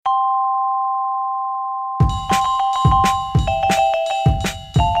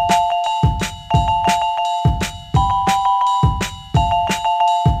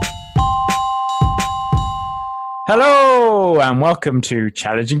and welcome to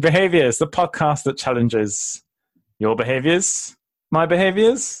Challenging Behaviors, the podcast that challenges your behaviors, my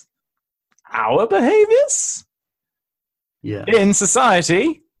behaviors, our behaviors in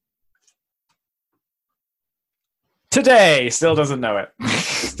society. Today, still doesn't know it.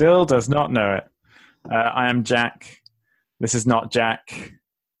 Still does not know it. I am Jack. This is not Jack.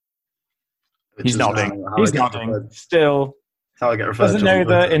 He's nodding. He's nodding. Still how I get referred doesn't know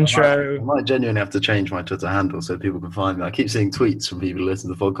the intro. I might genuinely have to change my Twitter handle so people can find me. I keep seeing tweets from people who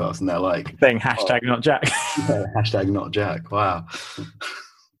listen to the podcast and they're like saying hashtag not Jack. Yeah, hashtag not Jack. Wow.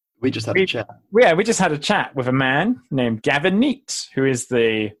 We just had a chat. Yeah, we just had a chat with a man named Gavin Neat, who is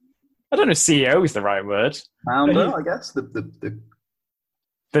I don't know if CEO is the right word. Founder, I guess. The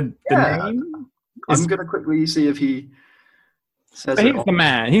name? I'm going to quickly see if he says it. He's the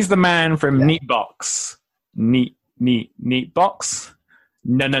man. He's the man from Neatbox. Neatbox. No, Neatbox.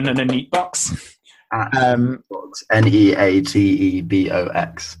 Neatbox.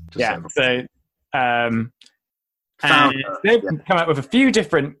 Neatebox. Yeah. So, and they've come up with two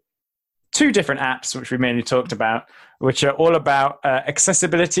different apps, which we mainly talked about, which are all about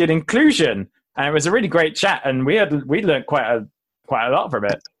accessibility and inclusion. And it was a really great chat, and we learned quite a lot from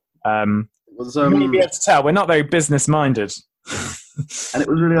it. Maybe able to tell we're not very business minded. And it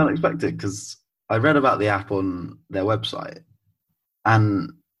was really unexpected because I read about the app on their website and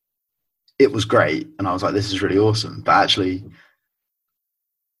it was great. And I was like, this is really awesome. But actually,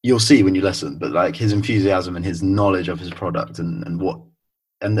 you'll see when you listen, but like his enthusiasm and his knowledge of his product and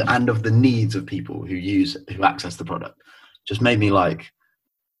of the needs of people who access the product just made me like,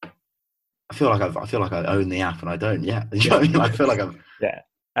 I feel like I own the app and I don't yet. You know what I mean? I feel like I've...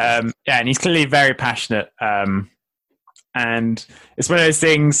 and he's clearly very passionate. And it's one of those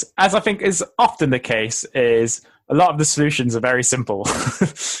things, as I think is often the case, is a lot of the solutions are very simple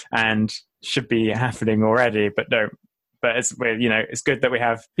and should be happening already, but don't. But it's good that we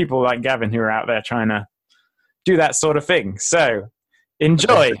have people like Gavin who are out there trying to do that sort of thing. So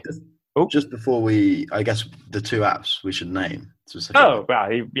enjoy. Just before I guess the two apps we should name specifically. Oh, well,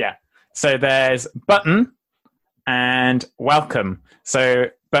 yeah. So there's Button and Welcome. So,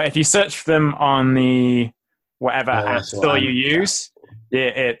 but if you search for them on the whatever app store you use,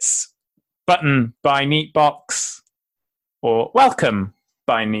 it's Button by Neatbox or Welcome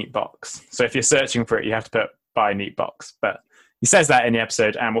by Neatbox. So if you're searching for it, you have to put by Neatbox. But he says that in the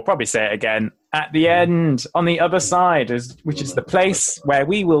episode, and we'll probably say it again at the end on the other side, which is the place where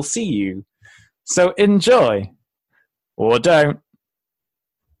we will see you. So enjoy, or don't.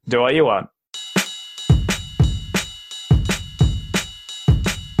 Do what you want.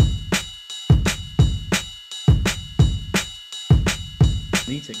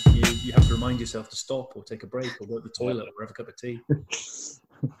 Meeting, you have to remind yourself to stop or take a break or go to the toilet or have a cup of tea.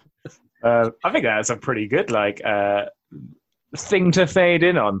 I think that's a pretty good thing to fade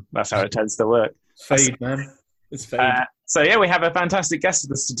in on. That's how it tends to work. Fade, man. It's fade. So we have a fantastic guest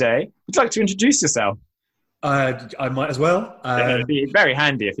with us today. Would you like to introduce yourself? I might as well. It'd be very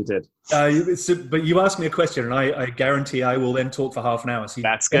handy if you did. But you asked me a question, and I guarantee I will then talk for half an hour. So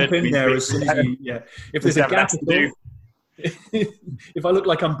that's good. In there as soon as if there's a gap to do. If I look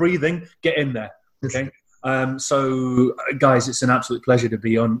like I'm breathing, get in there. Okay. So, guys, it's an absolute pleasure to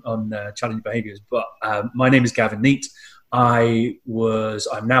be on Challenging Behaviors. But my name is Gavin Neat. I'm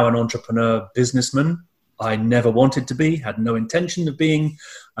now an entrepreneur businessman. I never wanted to be, had no intention of being.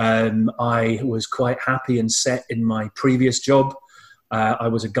 I was quite happy and set in my previous job. I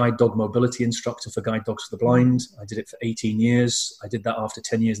was a guide dog mobility instructor for Guide Dogs for the Blind. I did it for 18 years. I did that after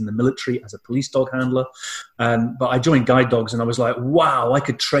 10 years in the military as a police dog handler. But I joined Guide Dogs and I was like, wow, I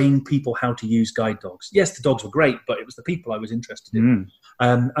could train people how to use guide dogs. Yes, the dogs were great, but it was the people I was interested in.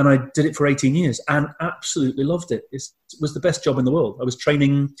 And I did it for 18 years and absolutely loved it. It was the best job in the world. I was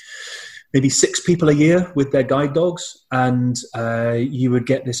training maybe 6 people a year with their guide dogs, and you would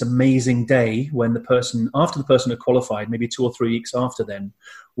get this amazing day when after the person had qualified, maybe 2 or 3 weeks after then,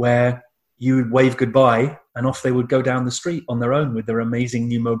 where you would wave goodbye and off they would go down the street on their own with their amazing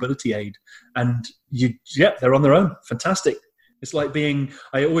new mobility aid. And they're on their own. Fantastic. It's like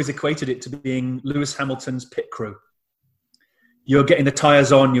I always equated it to being Lewis Hamilton's pit crew. You're getting the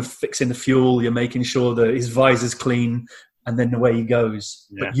tires on, you're fixing the fuel, you're making sure that his visor's clean, and then away he goes.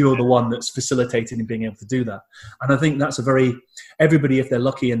 Yeah. But you're the one that's facilitating him being able to do that. And I think that's everybody, if they're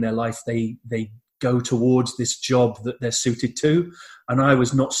lucky in their life, they go towards this job that they're suited to. And I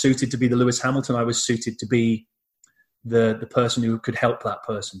was not suited to be the Lewis Hamilton. I was suited to be the person who could help that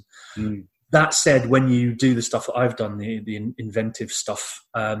person. That said, when you do the stuff that I've done, the inventive stuff,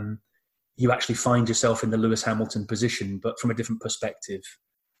 you actually find yourself in the Lewis Hamilton position, but from a different perspective.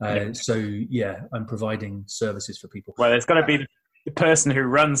 So yeah, I'm providing services for people. Well, there's got to be the person who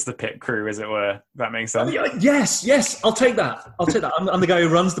runs the pit crew, as it were. If that makes sense. Yes, I'll take that. I'm the guy who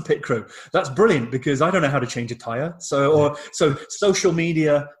runs the pit crew. That's brilliant because I don't know how to change a tire. So social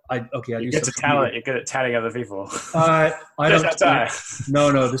media. I do. You're good at telling other people. I don't.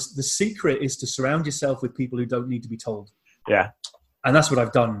 No. The secret is to surround yourself with people who don't need to be told. Yeah. And that's what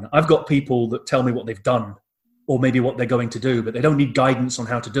I've done. I've got people that tell me what they've done, or maybe what they're going to do, but they don't need guidance on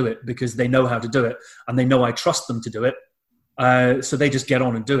how to do it because they know how to do it and they know I trust them to do it. So they just get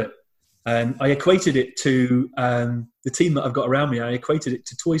on and do it. And I equated it to the team that I've got around me. I equated it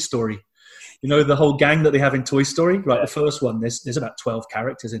to Toy Story. You know, the whole gang that they have in Toy Story, right? Yeah. The first one, there's about 12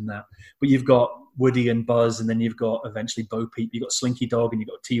 characters in that, but you've got Woody and Buzz, and then you've got eventually Bo Peep, you've got Slinky Dog, and you've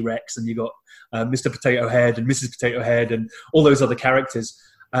got T-Rex, and you've got Mr. Potato Head and Mrs. Potato Head, and all those other characters.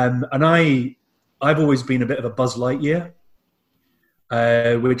 And I've always been a bit of a Buzz Lightyear,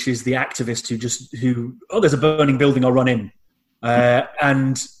 which is the activist who there's a burning building, I'll run in.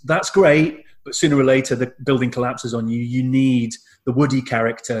 And that's great, but sooner or later the building collapses on you. You need the Woody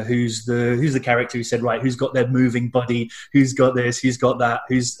character, who's the character who said, right, who's got their moving buddy, who's got this, who's got that,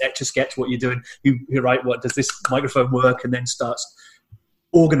 who's Etch-a-Sketch what you're doing, who right, what does this microphone work, and then starts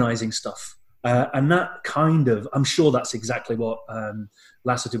organizing stuff. And that kind of, I'm sure that's exactly what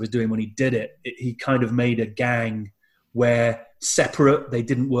Lasseter was doing when he did it. He kind of made a gang where separate they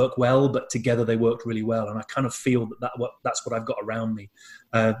didn't work well, but together they worked really well. And I kind of feel that's what I've got around me.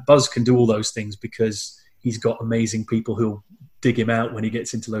 Buzz can do all those things because he's got amazing people who'll dig him out when he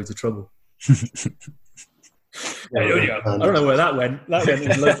gets into loads of trouble. I don't know where that went. That went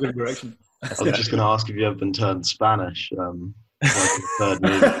in loads of direction. I was just going to ask if you ever been turned Spanish. Third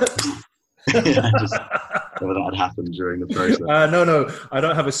movie. Just whether that had happened during the process. No, I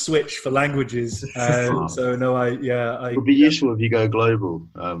don't have a switch for languages, so no. It would be useful if you go global.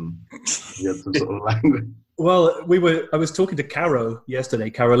 You have some sort of language. Well, I was talking to Caro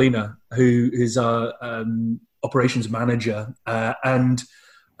yesterday, Carolina, who is our operations manager, and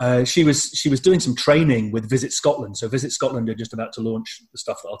she was doing some training with Visit Scotland. So Visit Scotland are just about to launch the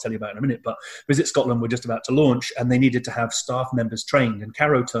stuff that I'll tell you about in a minute, but Visit Scotland were just about to launch and they needed to have staff members trained. And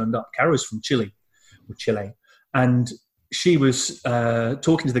Caro turned up. Caro's from Chile. And she was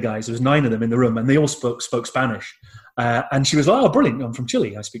talking to the guys. There was 9 of them in the room and they all spoke Spanish. And she was like, oh, brilliant, I'm from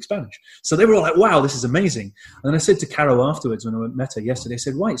Chile, I speak Spanish. So they were all like, wow, this is amazing. And then I said to Caro afterwards when I met her yesterday, I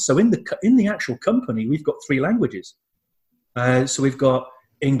said, right, so in the actual company, we've got 3 languages. So we've got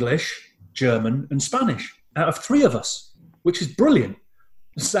English, German, and Spanish out of 3 of us, which is brilliant.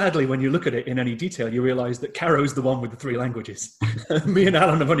 Sadly, when you look at it in any detail, you realise that Caro's the one with the 3 languages. Me and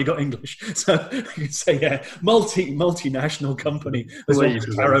Alan have only got English. So you could say, yeah, multinational company. As long as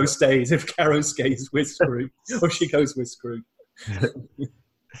Caro stays. If Caro stays, we're screwed. Or she goes, we're screwed.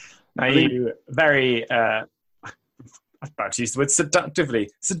 Now you very... I was about to use the word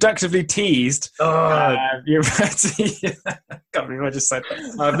seductively teased. You're can't believe I just said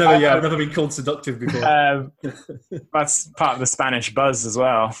that. I've never been called seductive before. That's part of the Spanish buzz as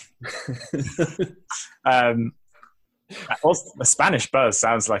well. Also, the Spanish buzz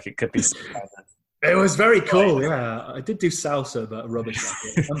sounds like it could be. It was very cool. Yeah, I did do salsa, but rubbish.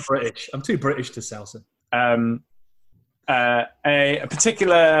 I'm British. I'm too British to salsa. A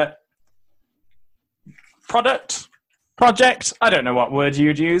particular project? I don't know what word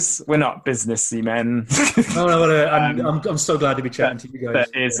you'd use. We're not businessy men. I'm so glad to be chatting to you guys.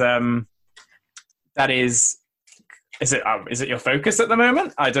 Is it your focus at the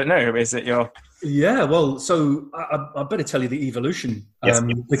moment? I don't know. Is it your... Yeah, well, so I better tell you the evolution.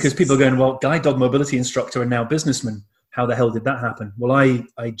 Because people are going, well, guide dog mobility instructor and now businessman. How the hell did that happen? Well, I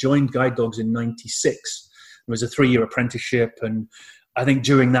joined Guide Dogs in 96. It was a 3-year apprenticeship. And I think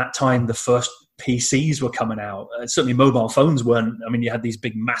during that time, the first PCs were coming out. Certainly mobile phones weren't. I mean, you had these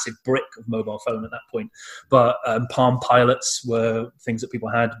big, massive brick of mobile phone at that point. But Palm Pilots were things that people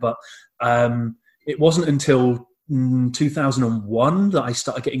had. But it wasn't until 2001 that I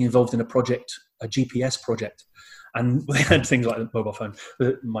started getting involved in a GPS project. And they had things like the mobile phone.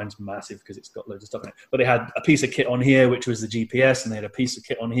 Mine's massive because it's got loads of stuff in it. But they had a piece of kit on here, which was the GPS, and they had a piece of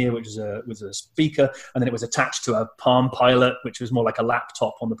kit on here, which was a speaker, and then it was attached to a Palm Pilot, which was more like a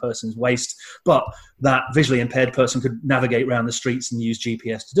laptop on the person's waist. But that visually impaired person could navigate around the streets and use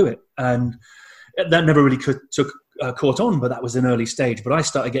GPS to do it. And that never really took caught on, but that was an early stage. But I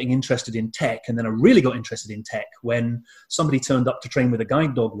started getting interested in tech, and then I really got interested in tech when somebody turned up to train with a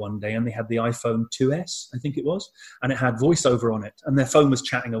guide dog one day, and they had the iPhone 2S, I think it was, and it had voiceover on it, and their phone was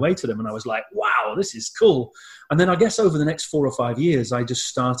chatting away to them, and I was like, wow, this is cool. And then I guess over the next 4 or 5 years, I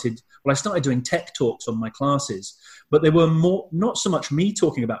started doing tech talks on my classes, but they were not so much me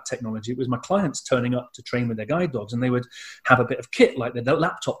talking about technology. It was my clients turning up to train with their guide dogs, and they would have a bit of kit, like their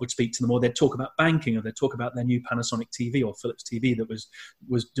laptop would speak to them, or they'd talk about banking, or they'd talk about their new Panasonic TV or Philips TV that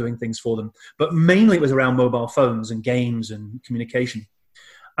was doing things for them. But mainly it was around mobile phones and games and communication.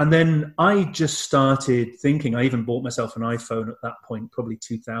 And then I just started thinking, I even bought myself an iPhone at that point, probably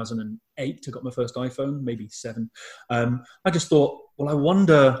 2008. I got my first iPhone, maybe 7. I just thought, well, I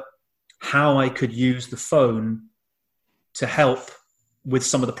wonder how I could use the phone to help with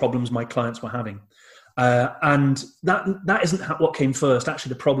some of the problems my clients were having. And that isn't what came first.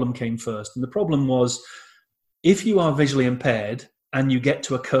 Actually, the problem came first. And the problem was, if you are visually impaired and you get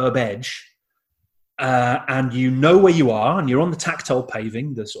to a curb edge, and you know where you are, and you're on the tactile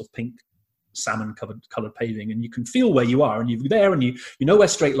paving, the sort of pink salmon coloured paving, and you can feel where you are, and you're there, and you know where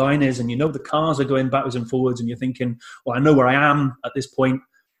straight line is, and you know the cars are going backwards and forwards, and you're thinking, well, I know where I am at this point.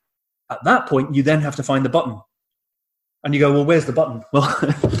 At that point, you then have to find the button. And you go, well, where's the button? Well,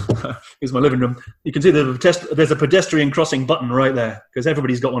 here's my living room. You can see there's a pedestrian crossing button right there, because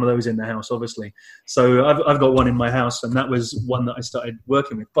everybody's got one of those in their house, obviously. So I've got one in my house, and that was one that I started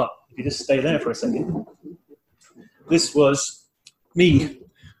working with. But if you just stay there for a second, this was me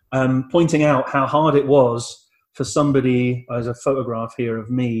pointing out how hard it was for somebody. There's a photograph here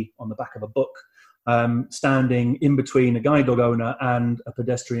of me on the back of a book, standing in between a guide dog owner and a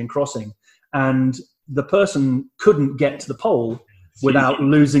pedestrian crossing. And the person couldn't get to the pole without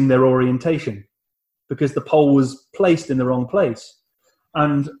losing their orientation, because the pole was placed in the wrong place.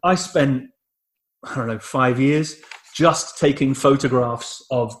 And I spent, 5 years just taking photographs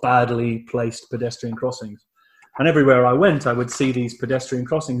of badly placed pedestrian crossings. And everywhere I went, I would see these pedestrian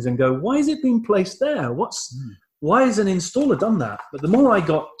crossings and go, why is it being placed there? Why has an installer done that? But the more I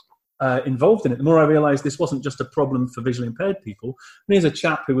got involved in it, the more I realized this wasn't just a problem for visually impaired people. And here's a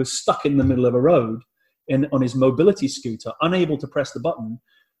chap who was stuck in the middle of a road on his mobility scooter, unable to press the button,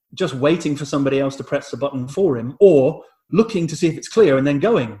 just waiting for somebody else to press the button for him, or looking to see if it's clear and then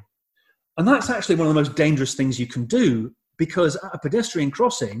going. And that's actually one of the most dangerous things you can do, because at a pedestrian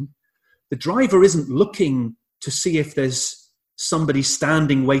crossing, the driver isn't looking to see if there's somebody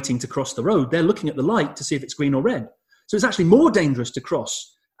standing waiting to cross the road. They're looking at the light to see if it's green or red. So it's actually more dangerous to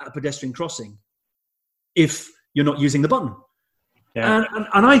cross at a pedestrian crossing if you're not using the button. Yeah.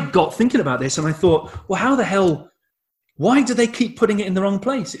 And I got thinking about this, and I thought, well, how the hell, why do they keep putting it in the wrong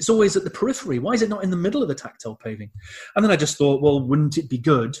place? It's always at the periphery. Why is it not in the middle of the tactile paving? And then I just thought, well, wouldn't it be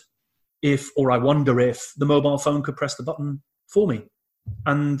good I wonder if the mobile phone could press the button for me?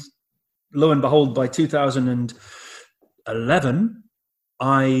 And lo and behold, by 2011,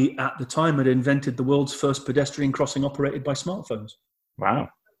 I, at the time, had invented the world's first pedestrian crossing operated by smartphones. Wow.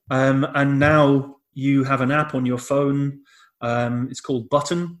 And now you have an app on your phone. It's called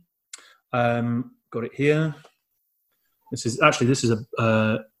Button. Got it here. This is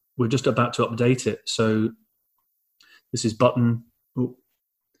we're just about to update it. So this is Button. Ooh.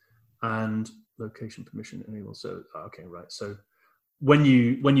 And location permission enabled. So, okay, right. So when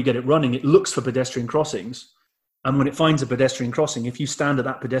you get it running, it looks for pedestrian crossings. And when it finds a pedestrian crossing, if you stand at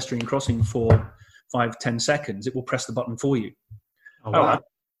that pedestrian crossing for 5-10 seconds, it will press the button for you. Oh, wow.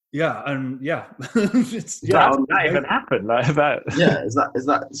 Yeah, and yeah, that even happened like that. Yeah, is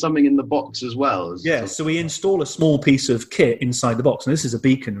that something in the box as well? So we install a small piece of kit inside the box, and this is a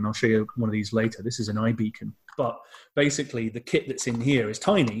beacon, and I'll show you one of these later. This is an iBeacon, but basically the kit that's in here is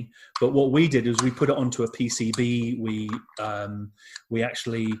tiny. But what we did is we put it onto a PCB. We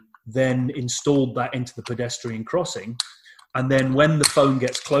actually then installed that into the pedestrian crossing, and then when the phone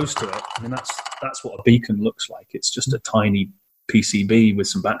gets close to it, I mean that's what a beacon looks like. It's just a tiny PCB with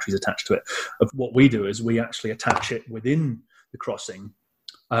some batteries attached to it. What we do is we actually attach it within the crossing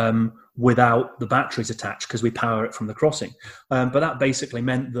without the batteries attached, because we power it from the crossing. But that basically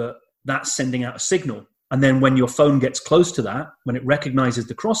meant that that's sending out a signal. And then when your phone gets close to that, when it recognizes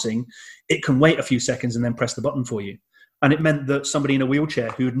the crossing, it can wait a few seconds and then press the button for you. And it meant that somebody in a wheelchair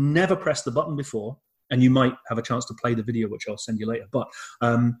who had never pressed the button before, and you might have a chance to play the video, which I'll send you later, but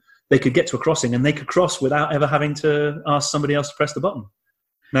they could get to a crossing and they could cross without ever having to ask somebody else to press the button.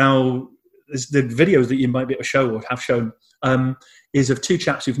 Now, the videos that you might be able to show or have shown is of two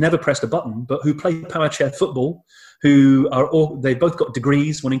chaps who've never pressed a button, but who play power chair football, they both got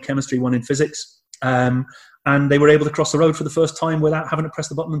degrees, one in chemistry, one in physics, and they were able to cross the road for the first time without having to press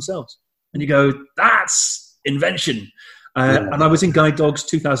the button themselves. And you go, that's invention. And I was in Guide Dogs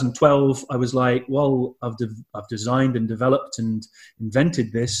 2012. I was like, well, I've designed and developed and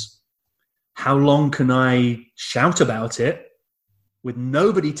invented this. How long can I shout about it with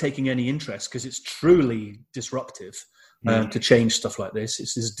nobody taking any interest? Because it's truly disruptive to change stuff like this.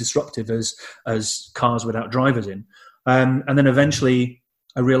 It's as disruptive as cars without drivers in. And then eventually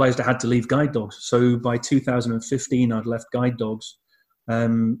I realized I had to leave Guide Dogs. So by 2015, I'd left Guide Dogs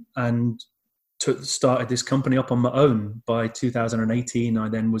and started this company up on my own. By 2018, I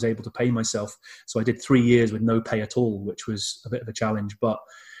then was able to pay myself. So I did 3 years with no pay at all, which was a bit of a challenge. But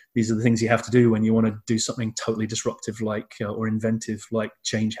these are the things you have to do when you want to do something totally disruptive, like or inventive, like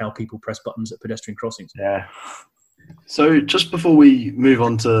change how people press buttons at pedestrian crossings. Yeah. So just before we move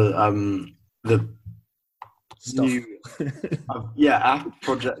on to the Stuff. new app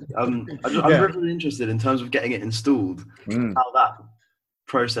project, I'm really interested in terms of getting it installed, how that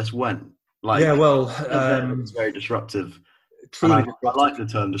process went. Like, it's very disruptive. Truly disruptive. I like the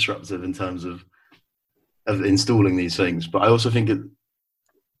term disruptive in terms of installing these things, but I also think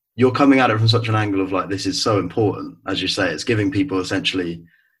you're coming at it from such an angle of like, this is so important. As you say, it's giving people essentially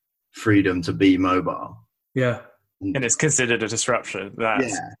freedom to be mobile. Yeah. And it's considered a disruption.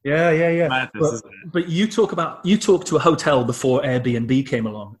 Yeah. Madness, but you talked to a hotel before Airbnb came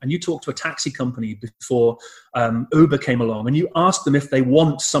along, and you talked to a taxi company before Uber came along, and you ask them if they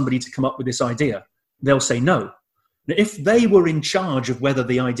want somebody to come up with this idea. They'll say no. Now, if they were in charge of whether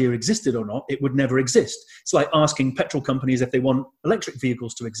the idea existed or not, it would never exist. It's like asking petrol companies if they want electric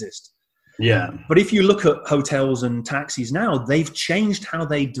vehicles to exist. Yeah. But if you look at hotels and taxis now, they've changed how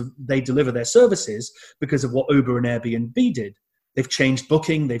they deliver their services because of what Uber and Airbnb did. They've changed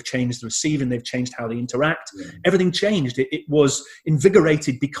booking, they've changed the receiving, they've changed how they interact. Yeah. Everything changed. It was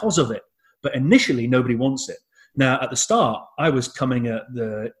invigorated because of it. But initially, nobody wants it. Now, at the start, I was coming at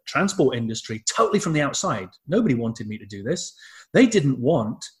the transport industry totally from the outside. Nobody wanted me to do this. They didn't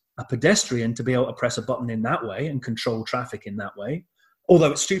want a pedestrian to be able to press a button in that way and control traffic in that way.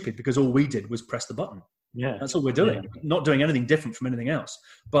 Although it's stupid because all we did was press the button. Yeah. That's all we're doing. Not doing anything different from anything else.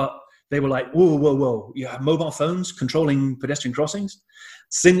 But they were like, whoa. You have mobile phones controlling pedestrian crossings?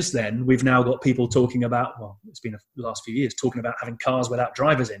 Since then, we've now got people talking about, well, it's been the last few years, talking about having cars without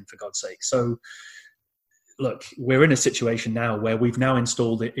drivers in, for God's sake. So, look, we're in a situation now where we've now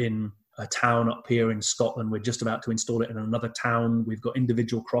installed it in a town up here in Scotland. We're just about to install it in another town. We've got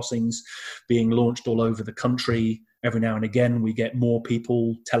individual crossings being launched all over the country. Every now and again, we get more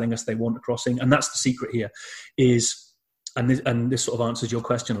people telling us they want a crossing. And that's the secret here is, and this sort of answers your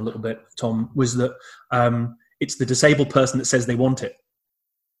question a little bit, Tom, was that it's the disabled person that says they want it.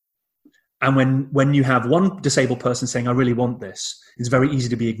 And when you have one disabled person saying, I really want this, it's very easy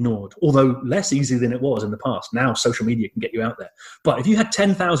to be ignored, although less easy than it was in the past. Now social media can get you out there. But if you had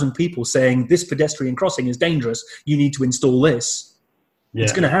 10,000 people saying this pedestrian crossing is dangerous, you need to install this,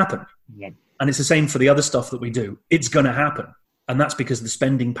 it's going to happen. Yeah. And it's the same for the other stuff that we do. It's going to happen. And that's because the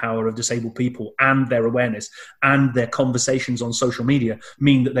spending power of disabled people and their awareness and their conversations on social media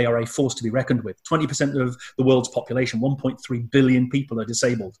mean that they are a force to be reckoned with. 20% of the world's population, 1.3 billion people, are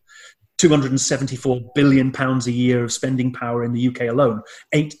disabled. 274 billion pounds a year of spending power in the UK alone.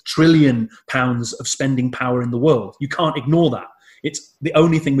 8 trillion pounds of spending power in the world. You can't ignore that. It's the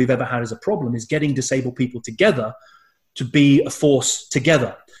only thing we've ever had as a problem is getting disabled people together to be a force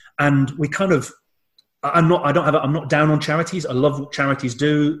together. And we kind of, I'm not down on charities. I love what charities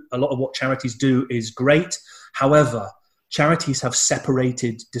do. A lot of what charities do is great. However, charities have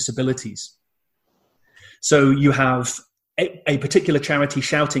separated disabilities. So you have a particular charity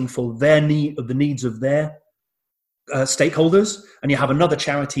shouting for the needs of their stakeholders, and you have another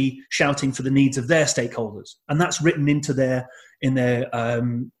charity shouting for the needs of their stakeholders, and that's written into their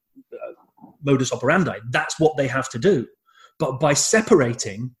modus operandi. That's what they have to do. But by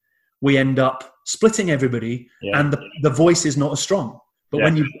separating, we end up splitting everybody, and the voice is not as strong. But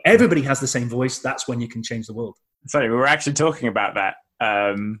when everybody has the same voice, that's when you can change the world. Sorry, we were actually talking about that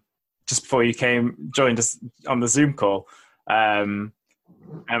just before you joined us on the Zoom call. And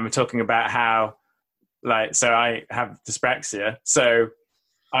we're talking about how, so I have dyspraxia. So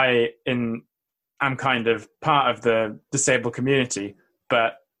I'm kind of part of the disabled community,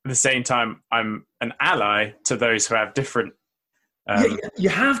 but at the same time, I'm an ally to those who have different. You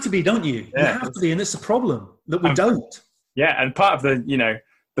have to be, don't you? Yeah. You have to be, and it's a problem that we don't. Yeah, and part of the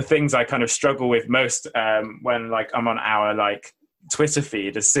things I kind of struggle with most when I'm on our Twitter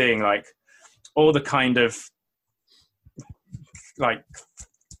feed is seeing all the kind of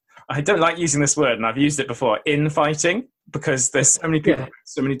I don't like using this word, and I've used it before, infighting, because there's so many people with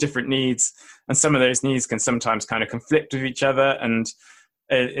so many different needs, and some of those needs can sometimes kind of conflict with each other, and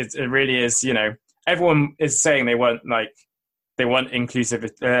it really is, everyone is saying they want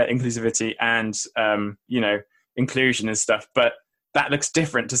inclusivity and inclusion and stuff, but that looks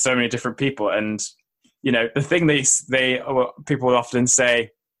different to so many different people. And the thing people will often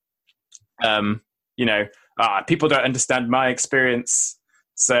say, people don't understand my experience,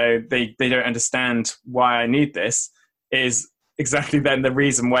 so they don't understand why I need this, is exactly then the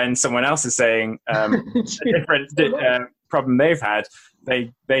reason when someone else is saying a different problem they've had,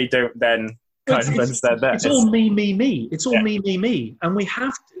 they don't then kind of understand that. It's all me. It's all me. And we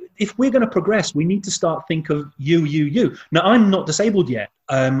have to, if we're going to progress, we need to start think of you. Now, I'm not disabled yet.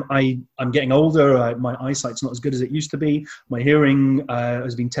 I'm getting older. My eyesight's not as good as it used to be. My hearing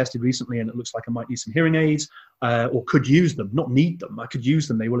has been tested recently, and it looks like I might need some hearing aids, or could use them. Not need them. I could use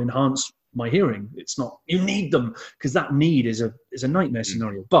them. They will enhance my hearing. It's not you need them, because that need is a nightmare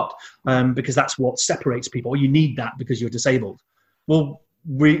scenario. But because that's what separates people. Or you need that because you're disabled. Well,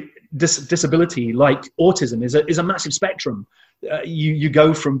 disability, like autism, is a massive spectrum. You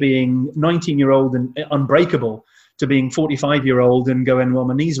go from being 19-year-old and unbreakable to being 45-year-old and going, well,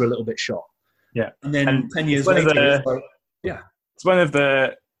 my knees are a little bit shot. Yeah. And then 10 years later, it's one of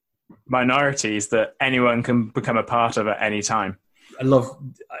the minorities that anyone can become a part of at any time.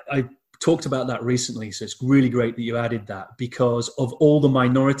 I talked about that recently, so it's really great that you added that, because of all the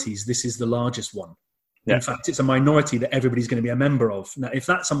minorities, this is the largest one. Yeah. In fact, it's a minority that everybody's going to be a member of. Now, if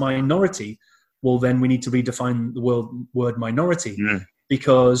that's a minority, well, then we need to redefine the word minority,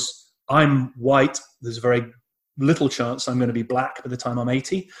 because I'm white. There's a very little chance I'm going to be black by the time I'm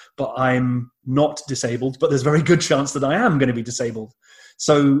 80, but I'm not disabled, but there's a very good chance that I am going to be disabled.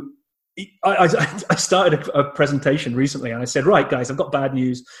 So I started a presentation recently, and I said, right, guys, I've got bad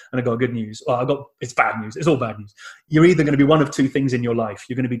news and I've got good news. Well, it's bad news. It's all bad news. You're either going to be one of two things in your life.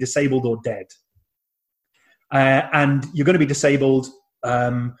 You're going to be disabled or dead. And you're going to be disabled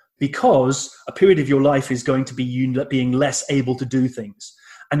because a period of your life is going to be you being less able to do things.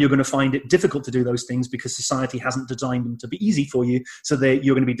 And you're going to find it difficult to do those things because society hasn't designed them to be easy for you. So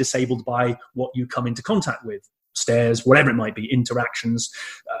you're going to be disabled by what you come into contact with, stairs, whatever it might be, interactions,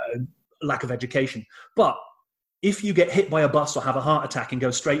 lack of education. But if you get hit by a bus or have a heart attack and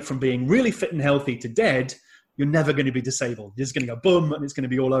go straight from being really fit and healthy to dead, you're never going to be disabled. You're just going to go boom, and it's going to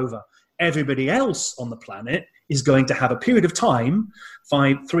be all over. Everybody else on the planet is going to have a period of time,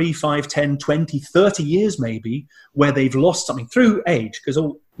 3, 5, 10, 20, 30 years maybe, where they've lost something through age, because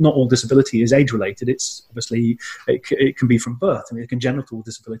not all disability is age-related. It's obviously, it can be from birth. I mean, congenital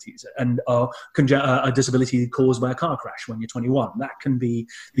disabilities and a disability caused by a car crash when you're 21. That can be,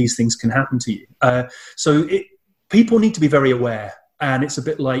 these things can happen to you. So people need to be very aware, and it's a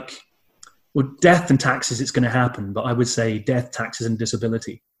bit like, well, death and taxes, it's going to happen, but I would say death, taxes, and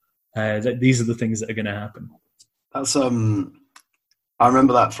disability. These are the things that are going to happen. That's I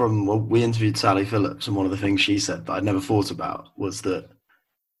remember that from we interviewed Sally Phillips, and one of the things she said that I'd never thought about was that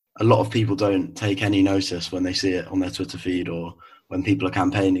a lot of people don't take any notice when they see it on their Twitter feed or when people are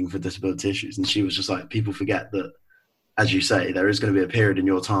campaigning for disability issues. And she was just like, people forget that, as you say, there is going to be a period in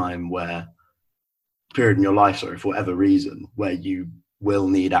your life, for whatever reason, where you will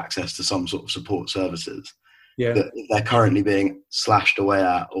need access to some sort of support services that they're currently being slashed away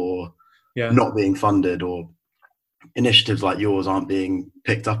at or not being funded, or initiatives like yours aren't being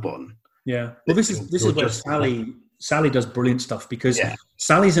picked up on. Yeah. Well, this is where Sally does brilliant stuff, because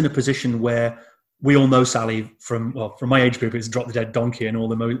Sally's in a position where we all know Sally from my age group. It's Drop the Dead Donkey and all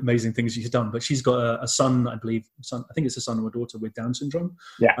the amazing things she's done. But she's got a son, I think it's a son or a daughter with Down syndrome.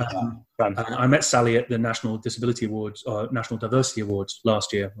 Yeah. I met Sally at the National Disability Awards, or National Diversity Awards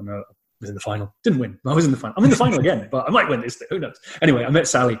last year when I was in the final. Didn't win. I was in the final. I'm in the final again, but I might win this thing. Who knows? Anyway, I met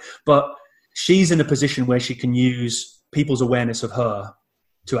Sally. But she's in a position where she can use people's awareness of her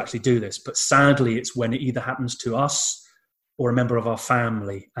to actually do this. But sadly, it's when it either happens to us or a member of our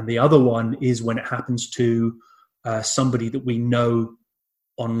family. And the other one is when it happens to somebody that we know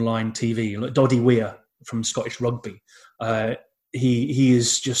online TV, like Doddy Weir from Scottish Rugby. He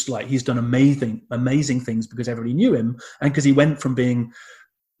is just like, he's done amazing things because everybody knew him, and because he went from being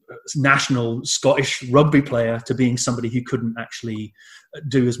national Scottish rugby player to being somebody who couldn't actually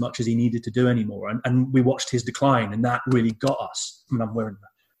do as much as he needed to do anymore. And we watched his decline, and that really got us. I mean, I'm wearing the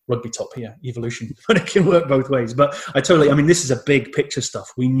rugby top here, evolution, but it can work both ways. But this is a big picture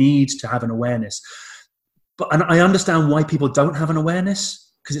stuff. We need to have an awareness. And I understand why people don't have an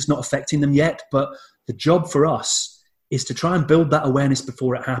awareness, because it's not affecting them yet. But the job for us is to try and build that awareness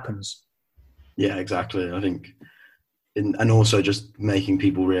before it happens. Yeah, exactly. I think, and also just making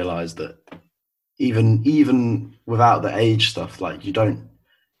people realize that even without the age stuff, like you don't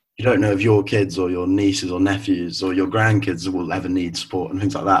you don't know if your kids or your nieces or nephews or your grandkids will ever need support and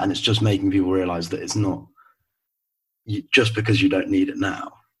things like that. And it's just making people realize that it's not just because you don't need it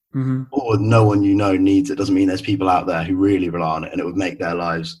now, or no one you know needs it, doesn't mean there's people out there who really rely on it, and it would make their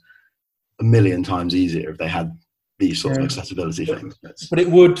lives a million times easier if they had these sorts of accessibility things. But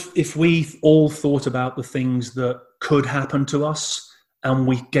it would, if we all thought about the things that could happen to us and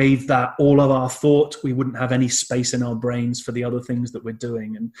we gave that all of our thought, we wouldn't have any space in our brains for the other things that we're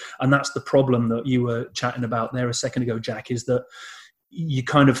doing. And that's the problem that you were chatting about there a second ago, Jack, is that you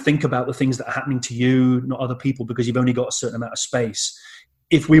kind of think about the things that are happening to you, not other people, because you've only got a certain amount of space.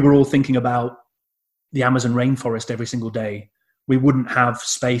 If we were all thinking about the Amazon rainforest every single day, we wouldn't have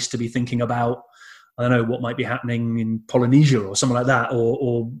space to be thinking about, I don't know, what might be happening in Polynesia or something like that,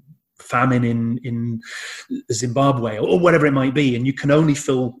 or famine in Zimbabwe, or whatever it might be. And you can only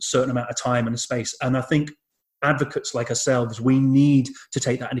fill a certain amount of time and space. And I think advocates like ourselves, we need to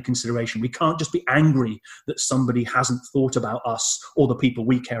take that into consideration. We can't just be angry that somebody hasn't thought about us or the people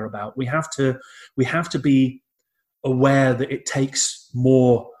we care about. We have to be aware that it takes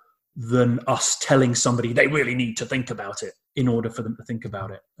more than us telling somebody they really need to think about it in order for them to think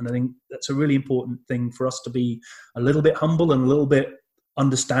about it. And I think that's a really important thing for us to be a little bit humble and a little bit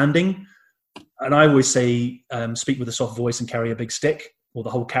understanding. And I always say, speak with a soft voice and carry a big stick, or the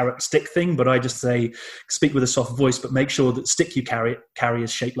whole carrot stick thing. But I just say, speak with a soft voice, but make sure that stick you carry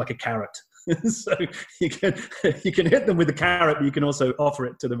is shaped like a carrot. So you can hit them with a carrot, but you can also offer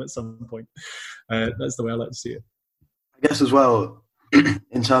it to them at some point. That's the way I like to see it. I guess as well,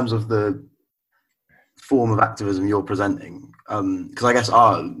 in terms of the form of activism you're presenting, because I guess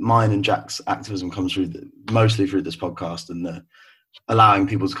mine and Jack's activism comes through mostly through this podcast and the allowing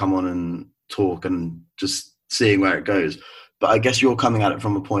people to come on and talk and just seeing where it goes. But I guess you're coming at it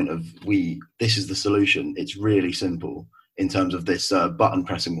from a point of this is the solution. It's really simple in terms of this button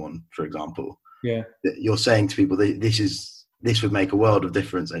pressing one, for example. Yeah, you're saying to people this would make a world of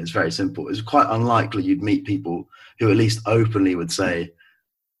difference, and it's very simple. It's quite unlikely you'd meet people who at least openly would say,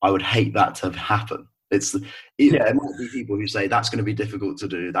 I would hate that to happen. There might be people who say that's going to be difficult to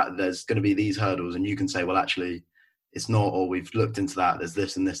do, that there's going to be these hurdles, and you can say, well, actually, it's not, or we've looked into that, there's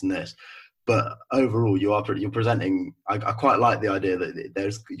this and this and this. But overall, you're presenting, I quite like the idea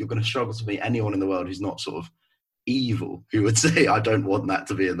that you're going to struggle to meet anyone in the world who's not sort of evil, who would say, I don't want that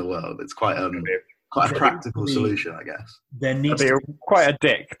to be in the world. It's quite a practical solution, I guess. There needs to be quite a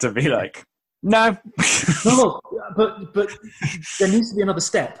dick to be like, no. No, but there needs to be another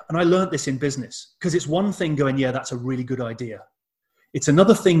step. And I learned this in business, because it's one thing going, yeah, that's a really good idea. It's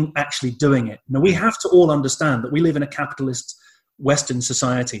another thing actually doing it. Now, we have to all understand that we live in a capitalist Western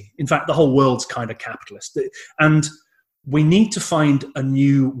society. In fact, the whole world's kind of capitalist. And we need to find a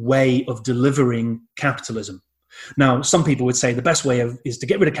new way of delivering capitalism. Now, some people would say the best way is to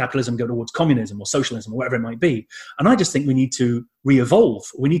get rid of capitalism, go towards communism or socialism or whatever it might be. And I just think we need to re-evolve.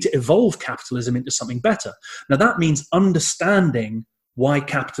 We need to evolve capitalism into something better. Now, that means understanding why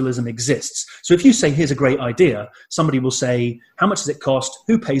capitalism exists. So if you say, here's a great idea, somebody will say, how much does it cost?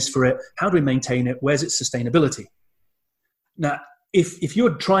 Who pays for it? How do we maintain it? Where's its sustainability? Now, if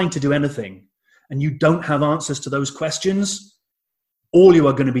you're trying to do anything and you don't have answers to those questions, all you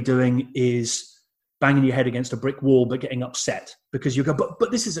are going to be doing is banging your head against a brick wall, but getting upset because you go,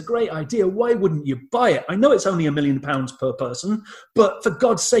 but this is a great idea. Why wouldn't you buy it? I know it's only £1 million per person, but for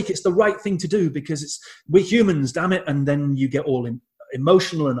God's sake, it's the right thing to do because we're humans, damn it. And then you get all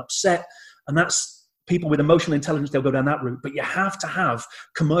emotional and upset. And that's people with emotional intelligence, they'll go down that route. But you have to have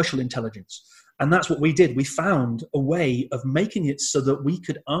commercial intelligence. And that's what we did. We found a way of making it so that we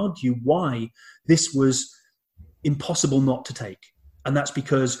could argue why this was impossible not to take. And that's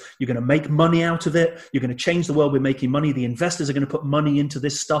because you're going to make money out of it. You're going to change the world with making money. The investors are going to put money into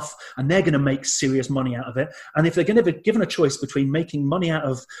this stuff and they're going to make serious money out of it. And if they're going to be given a choice between making money out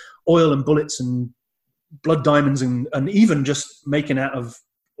of oil and bullets and blood diamonds and even just making out of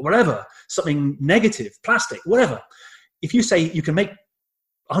whatever, something negative, plastic, whatever. If you say you can make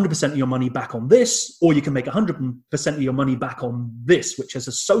 100% of your money back on this, or you can make 100% of your money back on this, which has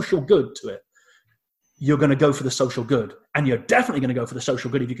a social good to it, you're going to go for the social good. And you're definitely going to go for the social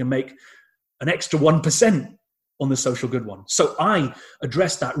good if you can make an extra 1% on the social good one. So I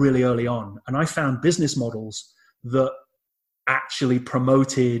addressed that really early on. And I found business models that actually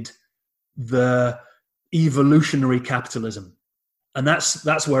promoted the evolutionary capitalism. And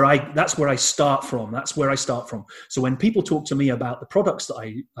that's where I start from. That's where I start from. So when people talk to me about the products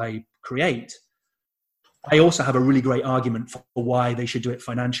that I create, I also have a really great argument for why they should do it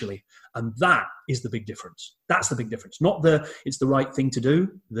financially. And that is the big difference. That's the big difference. Not it's the right thing to do,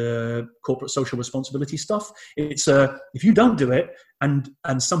 the corporate social responsibility stuff. It's if you don't do it and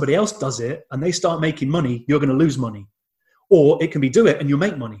somebody else does it and they start making money, you're going to lose money. Or it can be do it and you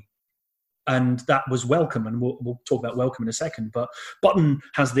make money. And that was Wellcome. And we'll talk about Wellcome in a second. But Button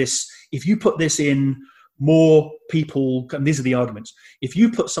has this, if you put this in, more people, and these are the arguments. If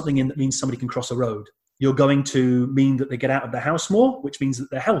you put something in that means somebody can cross a road, you're going to mean that they get out of their house more, which means that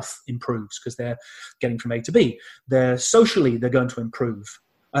their health improves because they're getting from A to B. Socially, they're going to improve.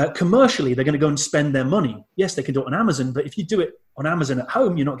 Commercially, they're going to go and spend their money. Yes, they can do it on Amazon, but if you do it on Amazon at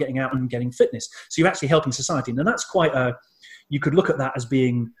home, you're not getting out and getting fitness. So you're actually helping society. And that's you could look at that as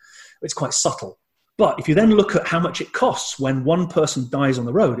being, it's quite subtle. But if you then look at how much it costs when one person dies on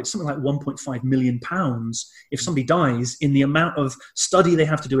the road, it's something like £1.5 million if somebody dies, in the amount of study they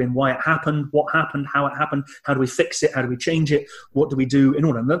have to do in why it happened, what happened, how it happened, how do we fix it, how do we change it, what do we do in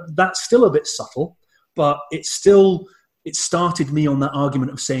order. And that's still a bit subtle, but it started me on that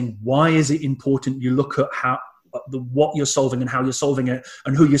argument of saying, why is it important you look at what you're solving and how you're solving it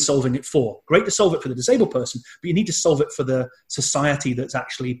and who you're solving it for. Great to solve it for the disabled person, but you need to solve it for the society that's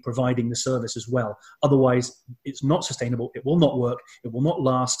actually providing the service as well. Otherwise, it's not sustainable, it will not work, it will not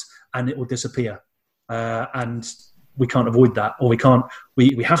last, and it will disappear. And we can't avoid that, or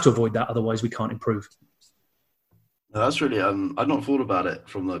we have to avoid that, otherwise we can't improve. That's really, I'd not thought about it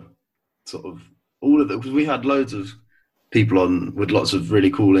from the sort of all of it, because we had loads of people on with lots of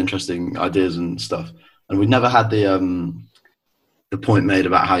really cool, interesting ideas and stuff. And we've never had the point made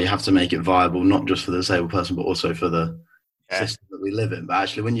about how you have to make it viable, not just for the disabled person, but also for the system that we live in. But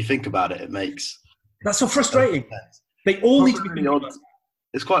actually, when you think about it, it makes... That's so frustrating. They all need to be thinking about it.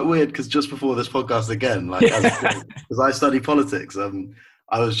 It's quite weird, because just before this podcast again, because I study politics,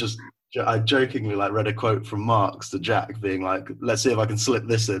 I jokingly read a quote from Marx to Jack being like, let's see if I can slip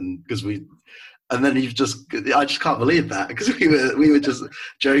this in, because and then I just can't believe that, because we were just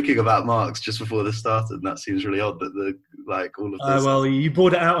joking about Marx just before this started, and that seems really odd that all of this. Well, you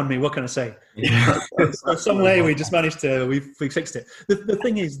brought it out on me. What can I say? Yeah, some way we just managed to we fixed it. The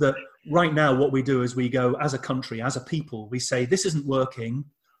thing is that right now what we do is we go as a country, as a people, we say this isn't working.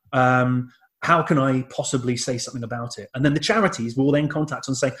 How can I possibly say something about it? And then the charities will then contact us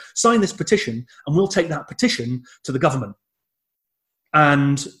and say, sign this petition, and we'll take that petition to the government.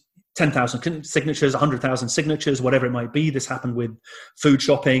 And 10,000 signatures, 100,000 signatures, whatever it might be. This happened with food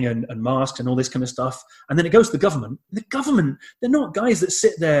shopping and masks and all this kind of stuff. And then it goes to the government. The government, they're not guys that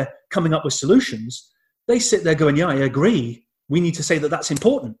sit there coming up with solutions. They sit there going, yeah, I agree. We need to say that that's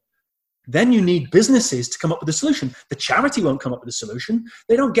important. Then you need businesses to come up with a solution. The charity won't come up with a solution.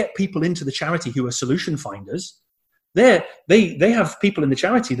 They don't get people into the charity who are solution finders. They have people in the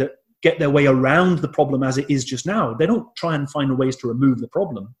charity that get their way around the problem as it is just now. They don't try and find ways to remove the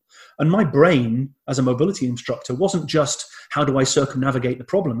problem. And my brain as a mobility instructor wasn't just how do I circumnavigate the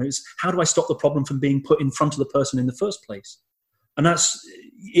problem, it's how do I stop the problem from being put in front of the person in the first place. And that's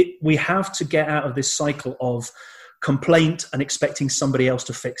it. We have to get out of this cycle of complaint and expecting somebody else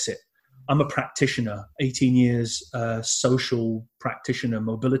to fix it. I'm a practitioner, 18 years social practitioner,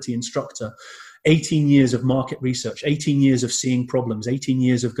 mobility instructor, 18 years of market research, 18 years of seeing problems, 18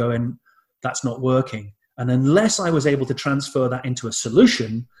 years of going, that's not working. And unless I was able to transfer that into a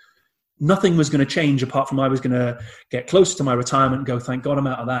solution, nothing was going to change apart from I was going to get closer to my retirement and go, thank God I'm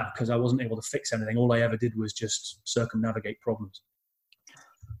out of that, because I wasn't able to fix anything. All I ever did was just circumnavigate problems.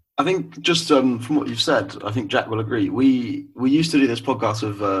 I think just from what you've said, I think Jack will agree. We used to do this podcast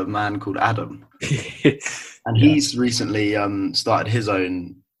with a man called Adam, and he's recently started his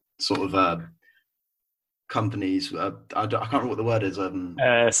own sort of companies. I can't remember what the word is.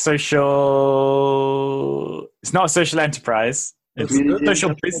 Social. It's not a social enterprise. It's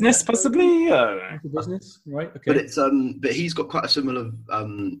social business, possibly. Business, right? Okay. But it's but he's got quite a similar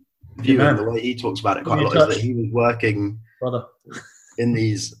view, and the way he talks about it quite a lot is that he was working in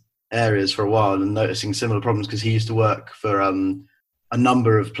these areas for a while and noticing similar problems, because he used to work for a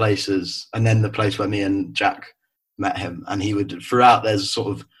number of places, and then the place where me and Jack met him, and he would throughout there's sort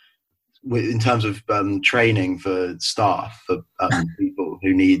of, in terms of training for staff, for people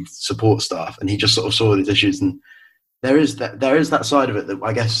who need support staff, and he just sort of saw these issues. And there is that side of it that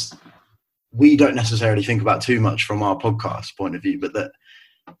I guess we don't necessarily think about too much from our podcast point of view, but that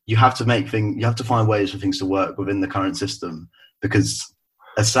you have to find ways for things to work within the current system, because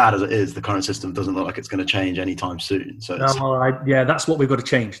as sad as it is, the current system doesn't look like it's going to change anytime soon. So that's what we've got to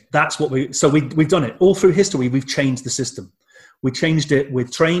change. We've done it all through history. We've changed the system. We changed it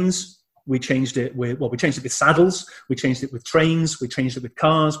with trains. We changed it with saddles. We changed it with trains. We changed it with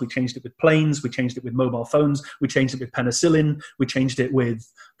cars. We changed it with planes. We changed it with mobile phones. We changed it with penicillin. We changed it with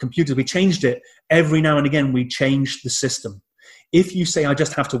computers. We changed it every now and again. We changed the system. If you say, I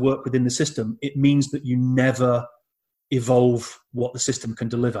just have to work within the system, it means that you never evolve what the system can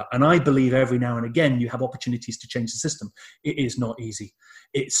deliver. And I believe every now and again, you have opportunities to change the system. It is not easy.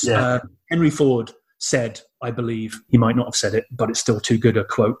 It's Henry Ford said, I believe, he might not have said it, but it's still too good a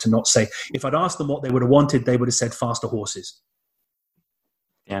quote to not say. If I'd asked them what they would have wanted, they would have said faster horses.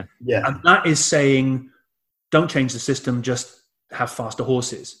 Yeah. And that is saying, don't change the system, just have faster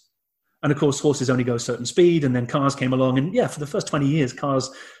horses. And of course, horses only go a certain speed, and then cars came along. And for the first 20 years, cars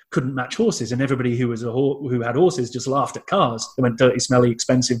couldn't match horses. And everybody who had horses just laughed at cars. They went dirty, smelly,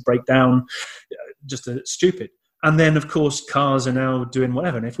 expensive, break down, just stupid. And then, of course, cars are now doing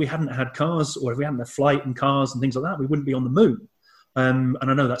whatever. And if we hadn't had cars, or if we hadn't had flight and cars and things like that, we wouldn't be on the moon. And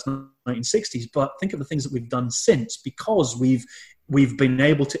I know that's not 1960s, but think of the things that we've done since, because we've been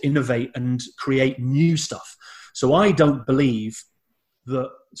able to innovate and create new stuff. So I don't believe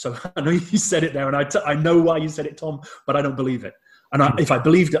that. So I know you said it there, and I know why you said it, Tom, but I don't believe it. And if I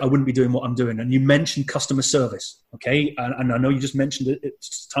believed it, I wouldn't be doing what I'm doing. And you mentioned customer service, okay? And I know you just mentioned it.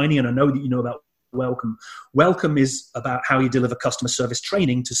 It's tiny, and I know that you know about Welcome. Welcome is about how you deliver customer service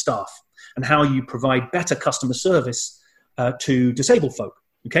training to staff and how you provide better customer service to disabled folk.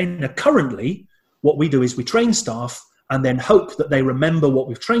 Okay. Now, currently, what we do is we train staff and then hope that they remember what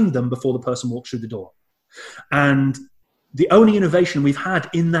we've trained them before the person walks through the door. And the only innovation we've had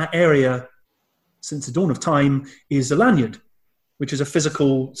in that area since the dawn of time is a lanyard, which is a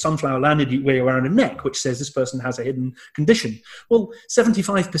physical sunflower lanyard you wear around a neck, which says this person has a hidden condition. Well,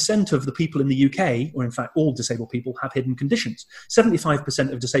 75% of the people in the UK, or in fact all disabled people, have hidden conditions.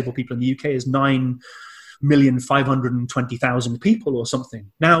 75% of disabled people in the UK is 9,520,000 people or something.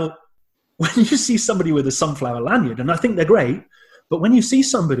 Now, when you see somebody with a sunflower lanyard, and I think they're great, but when you see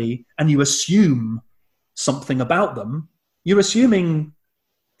somebody and you assume something about them, you're assuming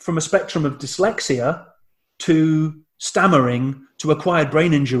from a spectrum of dyslexia to stammering, to acquired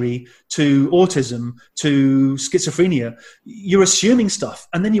brain injury, to autism, to schizophrenia. You're assuming stuff.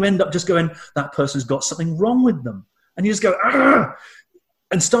 And then you end up just going, that person's got something wrong with them. And you just go, argh!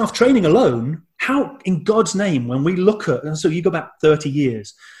 And staff training alone, how in God's name, when we look at, and so you go back 30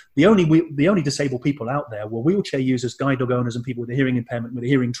 years, the only disabled people out there were wheelchair users, guide dog owners, and people with a hearing impairment with a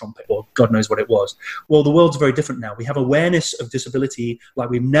hearing trumpet, or God knows what it was. Well, the world's very different now. We have awareness of disability like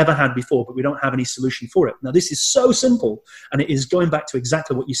we've never had before, but we don't have any solution for it. Now, this is so simple, and it is going back to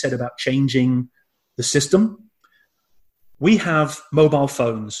exactly what you said about changing the system. We have mobile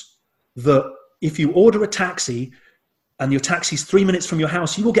phones that if you order a taxi and your taxi's 3 minutes from your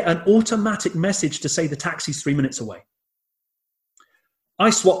house, you will get an automatic message to say the taxi's 3 minutes away. I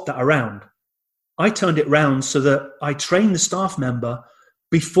swapped that around. I turned it around so that I train the staff member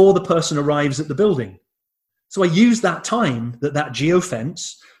before the person arrives at the building. So I use that time that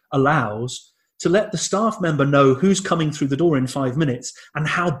geofence allows to let the staff member know who's coming through the door in 5 minutes and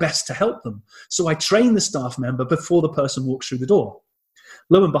how best to help them. So I train the staff member before the person walks through the door.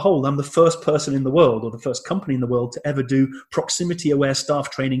 Lo and behold, I'm the first person in the world, or the first company in the world, to ever do proximity-aware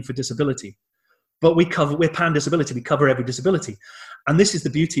staff training for disability. But we're pan-disability. We cover every disability. And this is the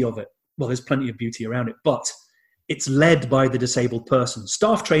beauty of it. Well, there's plenty of beauty around it, but it's led by the disabled person.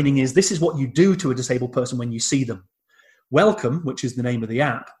 Staff training this is what you do to a disabled person when you see them. Welcome, which is the name of the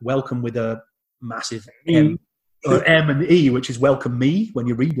app, Welcome with a massive M, or M and E, which is welcome me when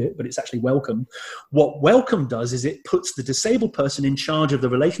you read it, but it's actually welcome. What Welcome does is it puts the disabled person in charge of the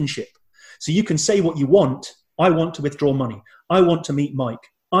relationship. So you can say what you want. I want to withdraw money. I want to meet Mike.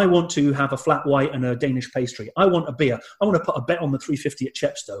 I want to have a flat white and a Danish pastry. I want a beer. I want to put a bet on the 350 at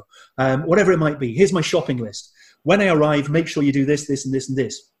Chepstow. Whatever it might be. Here's my shopping list. When I arrive, make sure you do this, this, and this, and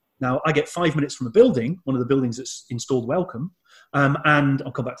this. Now, I get 5 minutes from a building, one of the buildings that's installed Welcome, and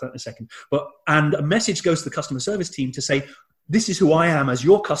I'll come back to that in a second. And a message goes to the customer service team to say, this is who I am as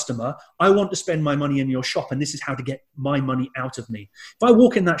your customer. I want to spend my money in your shop, and this is how to get my money out of me. If I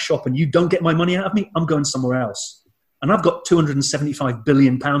walk in that shop and you don't get my money out of me, I'm going somewhere else. And I've got £275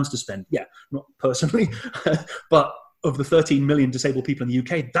 billion to spend. Yeah, not personally, but of the 13 million disabled people in the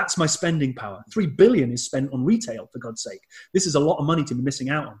UK, that's my spending power. 3 billion is spent on retail, for God's sake. This is a lot of money to be missing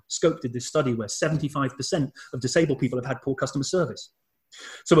out on. Scope did this study where 75% of disabled people have had poor customer service.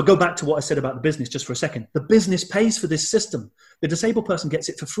 So we'll go back to what I said about the business just for a second. The business pays for this system. The disabled person gets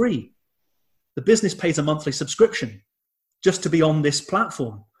it for free. The business pays a monthly subscription just to be on this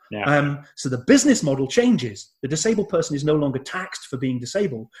platform. Yeah. So the business model changes. The disabled person is no longer taxed for being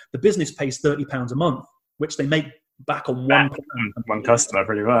disabled. The business pays £30 a month, which they make back on one customer,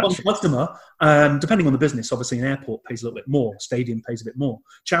 pretty much. One customer, depending on the business. Obviously, an airport pays a little bit more. Stadium pays a bit more.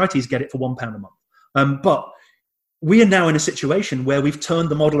 Charities get it for £1 a month. But we are now in a situation where we've turned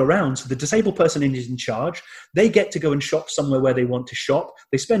the model around. So the disabled person is in charge. They get to go and shop somewhere where they want to shop.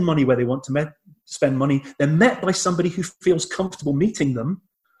 They spend money where they want to spend money. They're met by somebody who feels comfortable meeting them,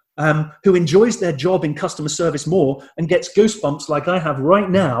 who enjoys their job in customer service more and gets goosebumps like I have right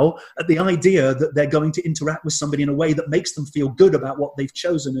now at the idea that they're going to interact with somebody in a way that makes them feel good about what they've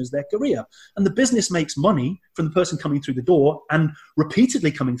chosen as their career. And the business makes money from the person coming through the door and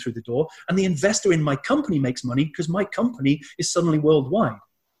repeatedly coming through the door. And the investor in my company makes money because my company is suddenly worldwide.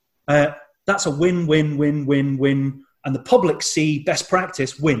 That's a win, win, win, win, win. And the public see best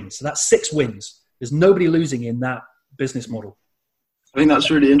practice win. So that's 6 wins. There's nobody losing in that business model. I think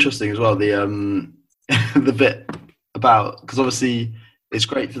that's really interesting as well. The the bit about, because obviously it's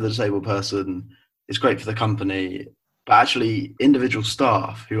great for the disabled person, it's great for the company, but actually individual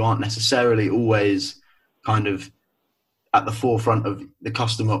staff who aren't necessarily always kind of at the forefront of the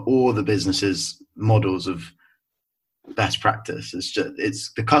customer or the business's models of best practice.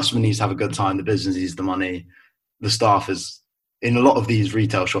 It's the customer needs to have a good time, the business needs the money, the staff is, in a lot of these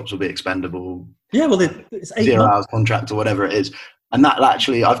retail shops, will be expendable. Yeah, well, it's 8 0 hours contract or whatever it is. And that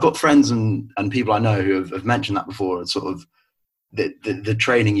actually, I've got friends and people I know who have mentioned that before. It's sort of the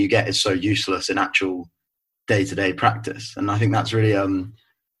training you get is so useless in actual day-to-day practice. And I think that's really,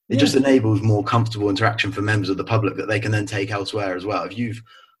 it just enables more comfortable interaction for members of the public that they can then take elsewhere as well. If you've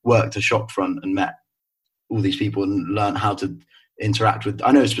worked a shop front and met all these people and learned how to interact with,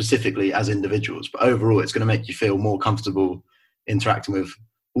 I know specifically as individuals, but overall it's going to make you feel more comfortable interacting with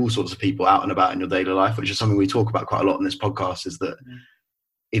all sorts of people out and about in your daily life, which is something we talk about quite a lot in this podcast, is that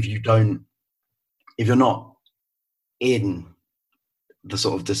if you're not in the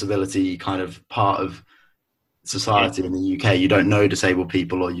sort of disability kind of part of society in the UK, you don't know disabled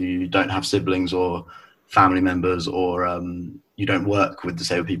people, or you don't have siblings or family members, or you don't work with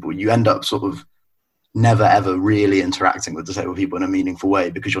disabled people, you end up sort of never ever really interacting with disabled people in a meaningful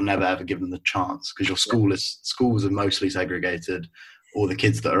way, because you're never ever given the chance, because your schools are mostly segregated, or the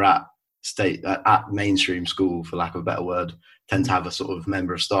kids that are at mainstream school, for lack of a better word, tend to have a sort of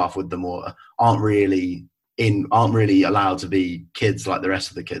member of staff with them, or aren't really allowed to be kids like the rest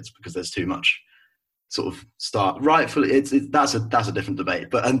of the kids, because there's too much sort of rightfully. That's a different debate,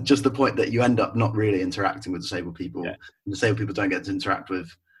 but and just the point that you end up not really interacting with disabled people. Yeah. Disabled people don't get to interact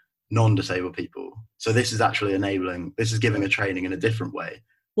with non-disabled people. So this is actually this is giving a training in a different way.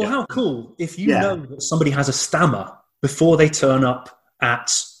 Well, how cool if you know that somebody has a stammer before they turn up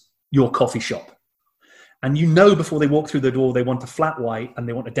at your coffee shop, and you know before they walk through the door they want a flat white and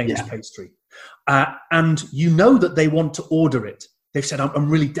they want a Danish pastry, and you know that they want to order it. They've said, I'm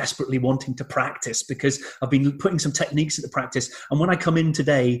really desperately wanting to practice because I've been putting some techniques into practice, and when I come in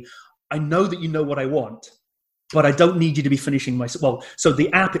today, I know that you know what I want, but I don't need you to be finishing my... Well, so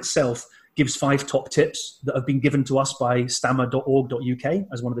the app itself gives 5 top tips that have been given to us by stammer.org.uk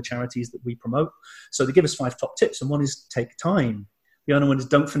as one of the charities that we promote. So they give us 5 top tips, and one is take time. The other one is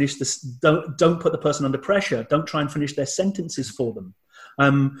don't put the person under pressure. Don't try and finish their sentences for them.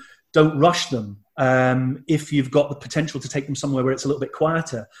 Don't rush them. If you've got the potential to take them somewhere where it's a little bit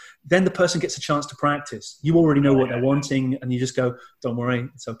quieter, then the person gets a chance to practice. You already know what they're wanting, and you just go, don't worry,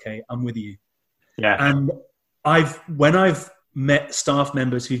 it's okay, I'm with you. Yeah. And when I've met staff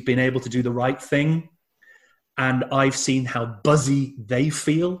members who've been able to do the right thing, and I've seen how buzzy they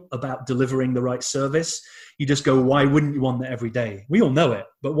feel about delivering the right service, you just go, why wouldn't you want that every day? We all know it,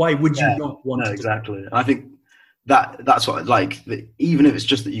 but why would you not want to? Exactly. I think that's what I like. Even if it's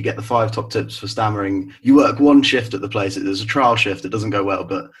just that you get the 5 top tips for stammering, you work one shift at the place, there's a trial shift, it doesn't go well,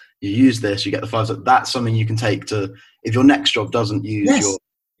 but you use this, you get the 5. That's something you can take to, if your next job doesn't use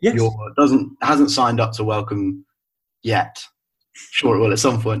hasn't signed up to Welcome yet. Sure, it will at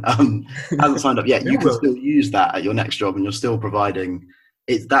some point. Hasn't signed up yet. You can still use that at your next job, and you're still providing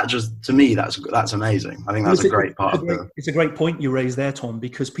it. That just, to me, that's amazing. I think that's a great part. It's a great point you raised there, Tom,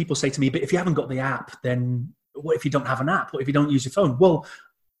 because people say to me, "But if you haven't got the app, then what if you don't have an app? What if you don't use your phone?" Well,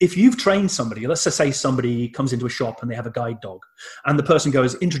 if you've trained somebody, let's just say somebody comes into a shop and they have a guide dog, and the person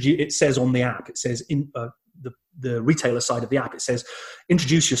goes, "Introduce." It says on the app, it says in the retailer side of the app, it says,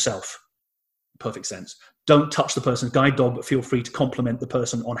 "Introduce yourself." Perfect sense. Don't touch the person's guide dog, but feel free to compliment the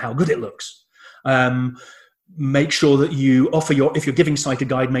person on how good it looks. Make sure that you offer if you're giving sighted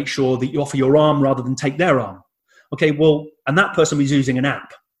guide, make sure that you offer your arm rather than take their arm. Okay, well, and that person was using an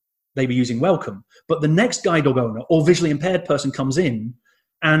app. They were using Welcome. But the next guide dog owner or visually impaired person comes in,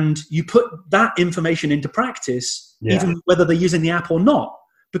 and you put that information into practice, even whether they're using the app or not.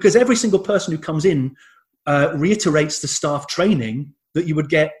 Because every single person who comes in reiterates the staff training that you would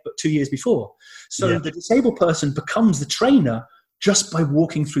get 2 years before. So the disabled person becomes the trainer just by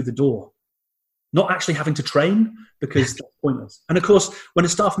walking through the door, not actually having to train, because that's pointless. And of course, when a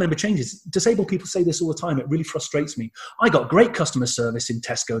staff member changes, disabled people say this all the time. It really frustrates me. I got great customer service in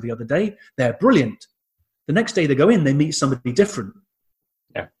Tesco the other day. They're brilliant. The next day they go in, they meet somebody different.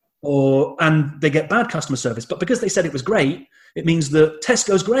 Yeah. And they get bad customer service. But because they said it was great, it means that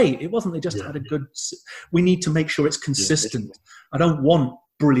Tesco's great. It wasn't. They just had a good... We need to make sure it's consistent. I don't want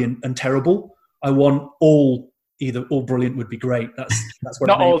brilliant and terrible. I want all brilliant would be great. That's what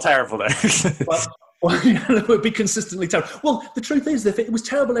not all terrible though. It would be consistently terrible. Well, the truth is, if it was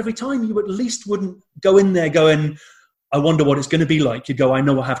terrible every time, you at least wouldn't go in there going, I wonder what it's going to be like. You go, I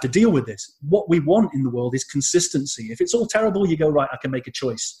know I have to deal with this. What we want in the world is consistency. If it's all terrible, you go, right, I can make a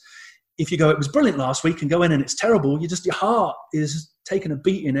choice. If you go, it was brilliant last week, and go in and it's terrible, your heart is taking a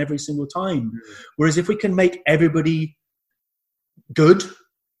beating every single time. Whereas if we can make everybody good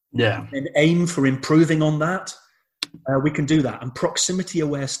and aim for improving on that, we can do that. And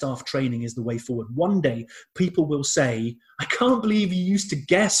proximity-aware staff training is the way forward. One day, people will say, I can't believe you used to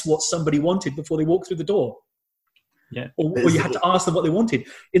guess what somebody wanted before they walked through the door. Yeah. Or you had to ask them what they wanted.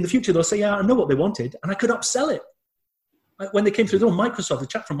 In the future, they'll say, yeah, I know what they wanted, and I could upsell it. When they came through the door, the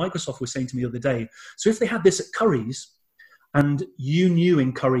chap from Microsoft was saying to me the other day, so if they had this at Currys, and you knew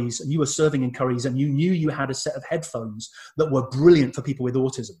in Currys, and you were serving in Currys, and you knew you had a set of headphones that were brilliant for people with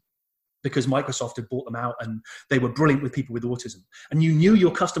autism, because Microsoft had bought them out and they were brilliant with people with autism. And you knew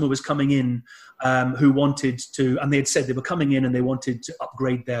your customer was coming in who wanted to, and they had said they were coming in and they wanted to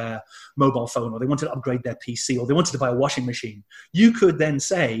upgrade their mobile phone, or they wanted to upgrade their PC, or they wanted to buy a washing machine. You could then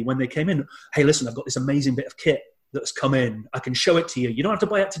say, when they came in, hey, listen, I've got this amazing bit of kit that's come in. I can show it to you. You don't have to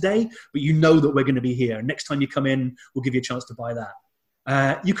buy it today, but you know that we're going to be here. Next time you come in, we'll give you a chance to buy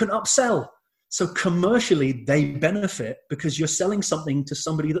that. You can upsell. So commercially, they benefit because you're selling something to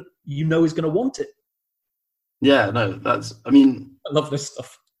somebody that you know is going to want it. Yeah, no, I love this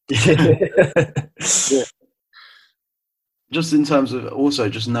stuff. Yeah. Just in terms of also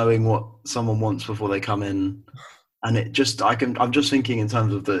just knowing what someone wants before they come in. And I'm just thinking in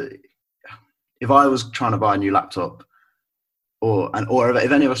terms of if I was trying to buy a new laptop, or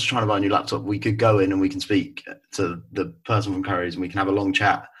if any of us are trying to buy a new laptop, we could go in and we can speak to the person from Currys and we can have a long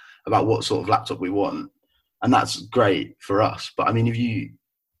chat about what sort of laptop we want, and that's great for us. But I mean,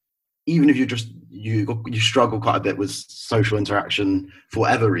 even if you struggle quite a bit with social interaction for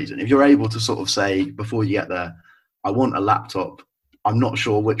whatever reason, if you're able to sort of say before you get there, I want a laptop, I'm not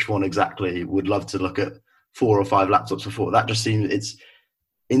sure which one exactly, would love to look at 4 or 5 laptops before. That just seems,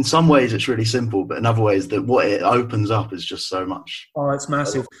 in some ways it's really simple, but in other ways that what it opens up is just so much. Oh, it's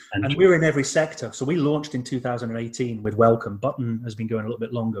massive. And we're in every sector. So we launched in 2018 with Welcome. Button has been going a little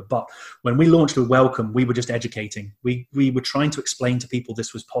bit longer, but when we launched with Welcome, we were just educating. We were trying to explain to people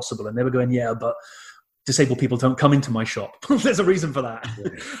this was possible, and they were going, yeah, but disabled people don't come into my shop. There's a reason for that.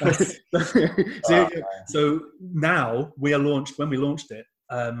 So now we are launched. When we launched it,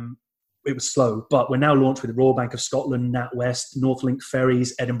 it was slow, but we're now launched with the Royal Bank of Scotland, NatWest, Northlink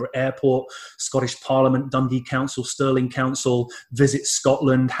Ferries, Edinburgh Airport, Scottish Parliament, Dundee Council, Stirling Council, Visit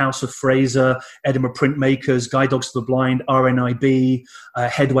Scotland, House of Fraser, Edinburgh Printmakers, Guide Dogs for the Blind, RNIB,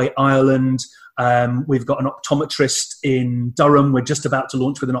 Headway Ireland. We've got an optometrist in Durham. We're just about to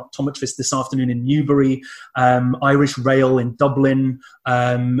launch with an optometrist this afternoon in Newbury. Irish Rail in Dublin.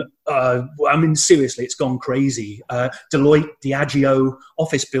 Seriously, it's gone crazy. Deloitte, Diageo,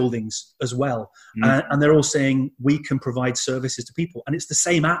 office buildings as well. And they're all saying we can provide services to people. And it's the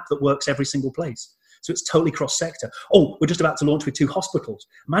same app that works every single place. So it's totally cross-sector. Oh, we're just about to launch with 2 hospitals.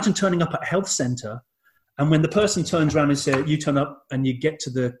 Imagine turning up at a health centre, and when the person turns around and says, you turn up and you get to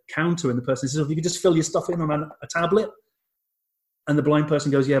the counter and the person says, oh, you can just fill your stuff in on a tablet. And the blind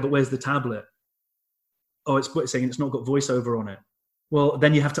person goes, yeah, but where's the tablet? Oh, it's saying it's not got voiceover on it. Well,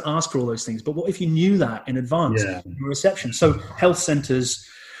 then you have to ask for all those things. But what if you knew that in advance in reception? So health centres,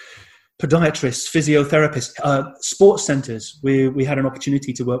 podiatrists, physiotherapists, sports centres. We had an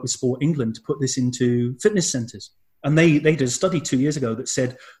opportunity to work with Sport England to put this into fitness centres. And they did a study 2 years ago that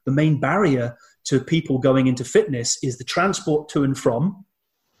said the main barrier to people going into fitness is the transport to and from,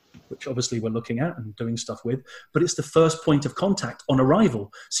 which obviously we're looking at and doing stuff with, but it's the first point of contact on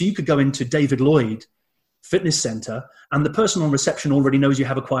arrival. So you could go into David Lloyd Fitness Centre and the person on reception already knows you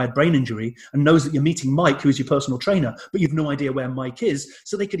have acquired brain injury and knows that you're meeting Mike, who is your personal trainer, but you've no idea where Mike is.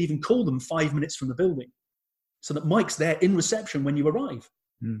 So they could even call them 5 minutes from the building so that Mike's there in reception when you arrive.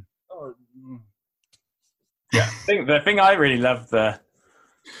 Yeah, the thing I really love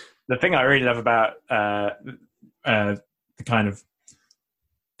about the kind of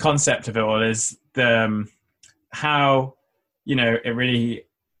concept of it all is the how, you know, it really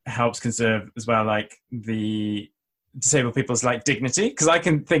helps conserve as well, like the disabled people's like dignity. Because I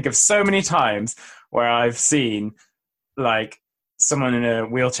can think of so many times where I've seen like someone in a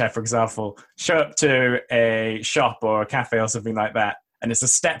wheelchair, for example, show up to a shop or a cafe or something like that, and it's a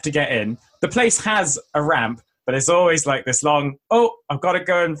step to get in. The place has a ramp, but it's always like this long, oh, I've got to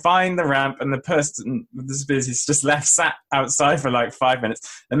go and find the ramp, and the person with disability is just left sat outside for like 5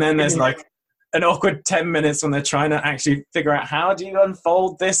 minutes. And then there's like an awkward 10 minutes when they're trying to actually figure out how do you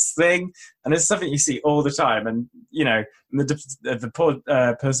unfold this thing. And it's something you see all the time. And, you know, the poor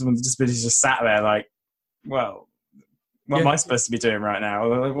person with the disability is just sat there like, well, what am I supposed to be doing right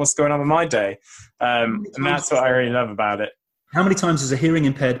now? What's going on with my day? And that's what I really love about it. How many times has a hearing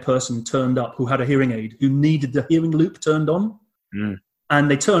impaired person turned up who had a hearing aid, who needed the hearing loop turned on?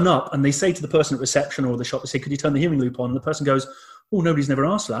 And they turn up and they say to the person at reception or the shop, they say, could you turn the hearing loop on? And the person goes, oh, nobody's never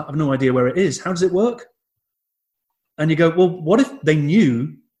asked that. I've no idea where it is. How does it work? And you go, well, what if they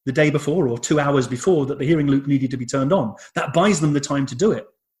knew the day before or 2 hours before that the hearing loop needed to be turned on? That buys them the time to do it.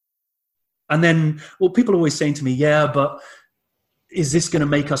 And then, well, people are always saying to me, yeah, but is this going to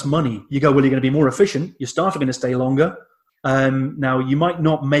make us money? You go, well, you're going to be more efficient. Your staff are going to stay longer. Now, you might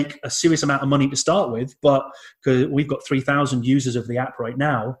not make a serious amount of money to start with, but because we've got 3,000 users of the app right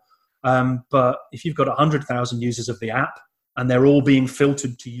now. But if you've got 100,000 users of the app and they're all being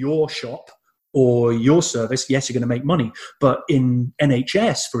filtered to your shop or your service, yes, you're going to make money. But in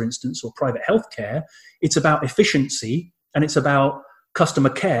NHS, for instance, or private healthcare, it's about efficiency and it's about customer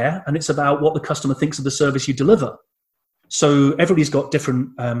care and it's about what the customer thinks of the service you deliver. So everybody's got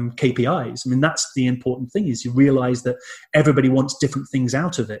different KPIs. I mean, that's the important thing, is you realize that everybody wants different things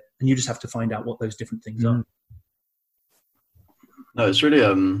out of it, and you just have to find out what those different things are. No, it's really,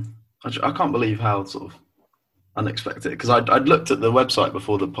 I can't believe how sort of unexpected, because I'd looked at the website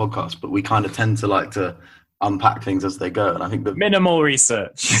before the podcast, but we kind of tend to like to unpack things as they go. And I think the minimal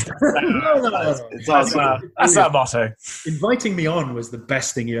research. No. That's our motto. Inviting me on was the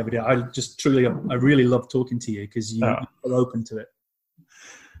best thing you ever did. I really love talking to you because you are open to it.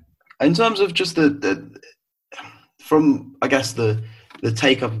 In terms of just from, I guess, the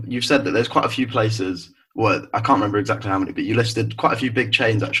take up, you've said that there's quite a few places, well, I can't remember exactly how many, but you listed quite a few big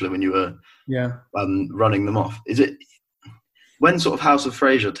chains actually when you were running them off. Is it, when sort of House of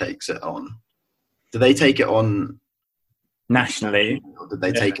Fraser takes it on, do they take it on nationally, or did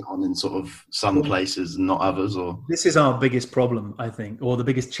they take it on in sort of some places and not others? Or this is our biggest problem, I think, or the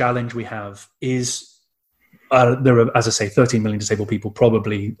biggest challenge we have is there are, as I say, 13 million disabled people.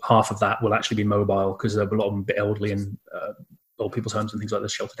 Probably half of that will actually be mobile because there are a lot of them a bit elderly and old people's homes and things like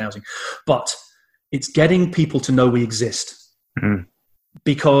this, sheltered housing. But it's getting people to know we exist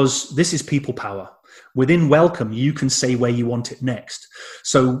because this is people power. Within Welcome, you can say where you want it next.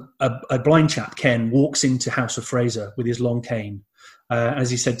 So a blind chap, Ken, walks into House of Fraser with his long cane. As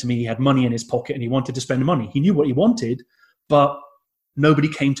he said to me, he had money in his pocket and he wanted to spend money. He knew what he wanted, but nobody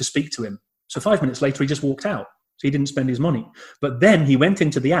came to speak to him. So 5 minutes later, he just walked out. So he didn't spend his money. But then he went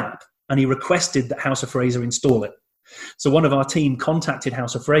into the app and he requested that House of Fraser install it. So one of our team contacted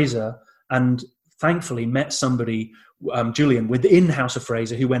House of Fraser and thankfully met somebody, Julian, within House of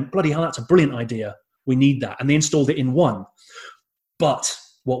Fraser, who went, bloody hell, that's a brilliant idea. We need that. And they installed it in one. But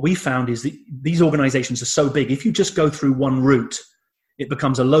what we found is that these organizations are so big. If you just go through one route, it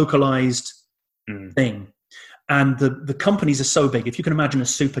becomes a localized thing. And the companies are so big. If you can imagine a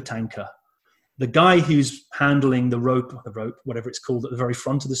super tanker, the guy who's handling the rope, whatever it's called, at the very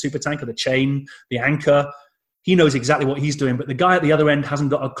front of the super tanker, the chain, the anchor, he knows exactly what he's doing. But the guy at the other end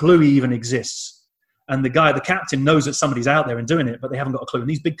hasn't got a clue he even exists. And the captain knows that somebody's out there and doing it, but they haven't got a clue. And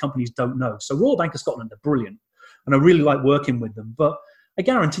these big companies don't know. So Royal Bank of Scotland are brilliant. And I really like working with them. But I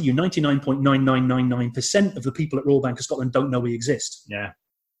guarantee you 99.9999% of the people at Royal Bank of Scotland don't know we exist. Yeah.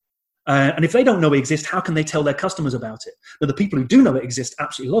 And if they don't know we exist, how can they tell their customers about it? But the people who do know it exist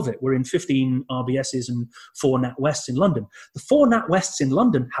absolutely love it. We're in 15 RBSs and 4 NatWests in London. The 4 NatWests in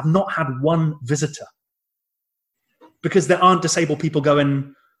London have not had one visitor because there aren't disabled people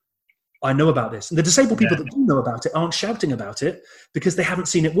going, I know about this. And the disabled people that do know about it aren't shouting about it because they haven't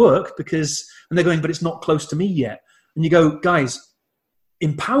seen it work and they're going, but it's not close to me yet. And you go, guys,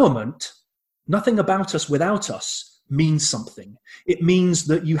 empowerment, nothing about us without us means something. It means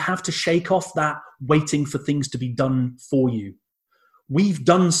that you have to shake off that waiting for things to be done for you. We've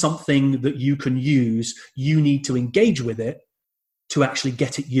done something that you can use. You need to engage with it to actually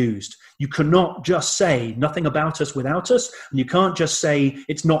get it used. You cannot just say nothing about us without us, and you can't just say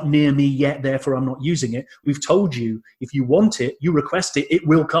it's not near me yet, therefore I'm not using it. We've told you if you want it, you request it, it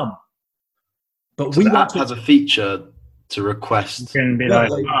will come. But so the app has a feature to request. You can be like,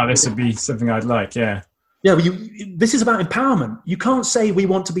 oh, this would be something I'd like, yeah. Yeah, well, this is about empowerment. You can't say we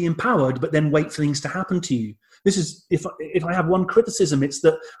want to be empowered, but then wait for things to happen to you. This is, if I have one criticism, it's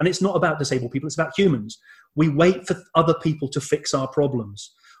that, and it's not about disabled people, it's about humans. We wait for other people to fix our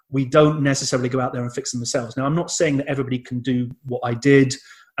problems. We don't necessarily go out there and fix them themselves. Now, I'm not saying that everybody can do what I did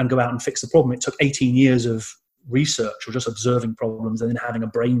and go out and fix the problem. It took 18 years of research or just observing problems and then having a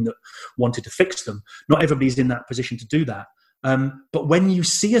brain that wanted to fix them. Not everybody's in that position to do that. But when you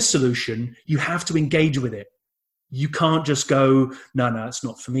see a solution, you have to engage with it. You can't just go, no, it's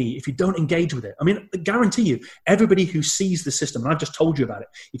not for me. If you don't engage with it, I mean, I guarantee you, everybody who sees the system, and I've just told you about it,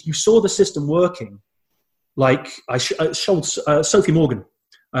 if you saw the system working, like I showed Sophie Morgan,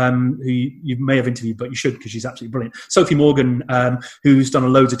 who you may have interviewed, but you should because she's absolutely brilliant. Sophie Morgan, who's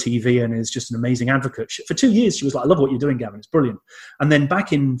done loads of TV and is just an amazing advocate. For 2 years, she was like, I love what you're doing, Gavin. It's brilliant. And then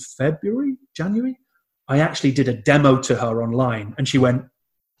back in January, I actually did a demo to her online and she went,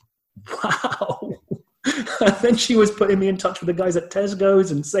 wow. And then she was putting me in touch with the guys at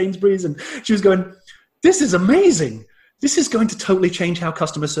Tesco's and Sainsbury's and she was going, this is amazing. This is going to totally change how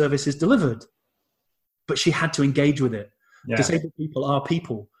customer service is delivered. But she had to engage with it. Yeah. Disabled people are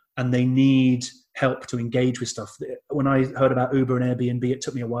people and they need help to engage with stuff. When I heard about Uber and Airbnb, it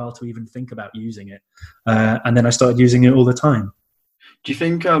took me a while to even think about using it. And then I started using it all the time. Do you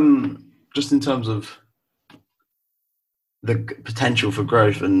think, just in terms of the potential for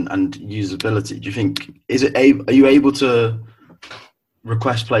growth and usability, do you think, are you able to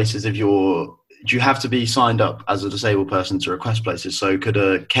request places do you have to be signed up as a disabled person to request places? So could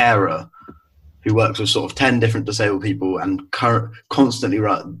a carer who works with sort of 10 different disabled people and constantly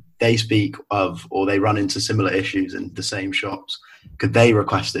they speak of, or they run into similar issues in the same shops, could they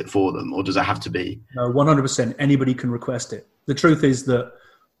request it for them, or does it have to be? No, 100%. Anybody can request it. The truth is that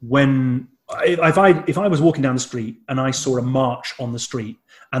if I was walking down the street and I saw a march on the street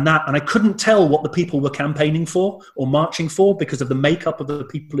and I couldn't tell what the people were campaigning for or marching for because of the makeup of the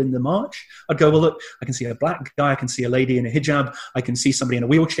people in the march, I'd go, well, look, I can see a black guy, I can see a lady in a hijab, I can see somebody in a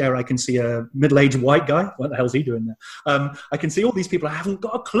wheelchair, I can see a middle-aged white guy. What the hell's he doing there? I can see all these people. I haven't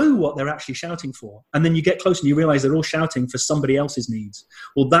got a clue what they're actually shouting for. And then you get close and you realize they're all shouting for somebody else's needs.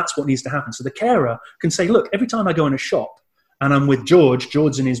 Well, that's what needs to happen. So the carer can say, look, every time I go in a shop, and I'm with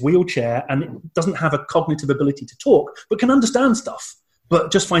George's in his wheelchair and doesn't have a cognitive ability to talk, but can understand stuff,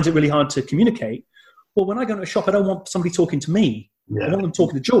 but just finds it really hard to communicate. Well, when I go to a shop, I don't want somebody talking to me. Yeah. I want them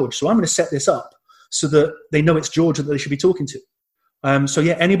talking to George. So I'm going to set this up so that they know it's George that they should be talking to. So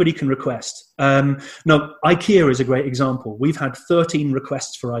yeah, anybody can request. No, IKEA is a great example. We've had 13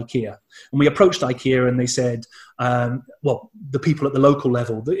 requests for IKEA. And we approached IKEA and they said, the people at the local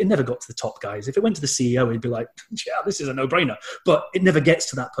level, it never got to the top guys. If it went to the CEO, he'd be like, yeah, this is a no-brainer. But it never gets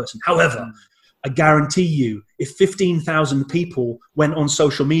to that person. However, I guarantee you, if 15,000 people went on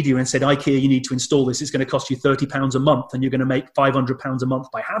social media and said, IKEA, you need to install this, it's going to cost you £30 a month and you're going to make £500 a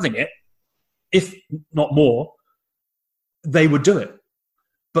month by having it, if not more, they would do it.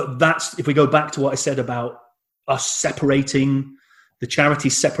 But that's, if we go back to what I said about us separating, the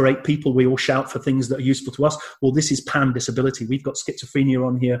charities separate people, we all shout for things that are useful to us. Well, this is pan disability. We've got schizophrenia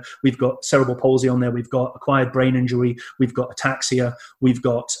on here. We've got cerebral palsy on there. We've got acquired brain injury. We've got ataxia. We've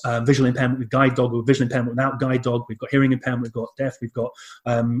got visual impairment with guide dog, or visual impairment without guide dog. We've got hearing impairment. We've got deaf. We've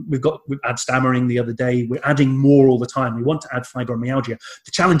add stammering the other day. We're adding more all the time. We want to add fibromyalgia.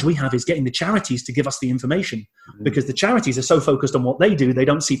 The challenge we have is getting the charities to give us the information, because the charities are so focused on what they do, they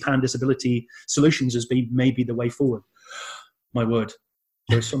don't see pan disability solutions as being maybe the way forward. My word,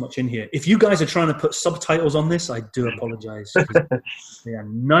 there's so much in here. If you guys are trying to put subtitles on this, I do apologize. They are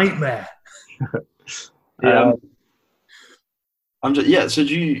nightmare. So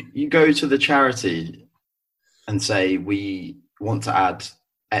do you go to the charity and say, we want to add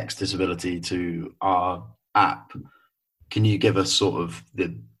X disability to our app? Can you give us sort of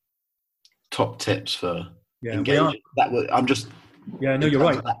the top tips for engaging? Yeah, no, you're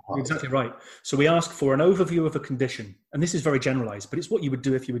right. You're exactly right. So we ask for an overview of a condition, and this is very generalized, but it's what you would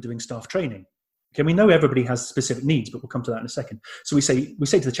do if you were doing staff training. Okay, we know everybody has specific needs, but we'll come to that in a second. So we say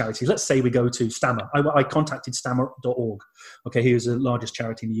to the charities, let's say we go to Stammer. I contacted stammer.org. Okay, he is the largest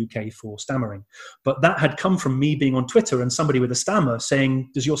charity in the UK for stammering. But that had come from me being on Twitter and somebody with a stammer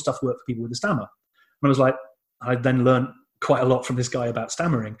saying, does your stuff work for people with a stammer? And I was like, I then learned quite a lot from this guy about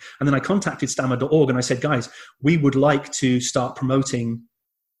stammering. And then I contacted stammer.org and I said, guys, we would like to start promoting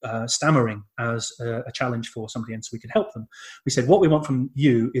stammering as a challenge for somebody, and so we could help them. We said, what we want from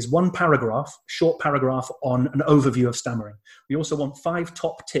you is one paragraph, short paragraph on an overview of stammering. We also want 5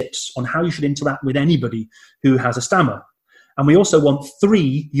 top tips on how you should interact with anybody who has a stammer. And we also want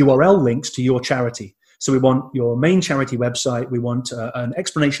 3 URL links to your charity. So we want your main charity website. We want an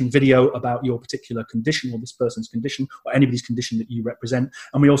explanation video about your particular condition or this person's condition or anybody's condition that you represent.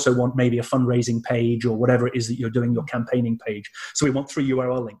 And we also want maybe a fundraising page or whatever it is that you're doing, your campaigning page. So we want 3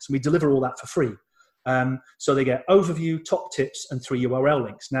 URL links. And we deliver all that for free. So they get overview, top tips, and 3 URL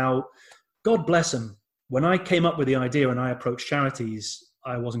links. Now, God bless them. When I came up with the idea and I approached charities,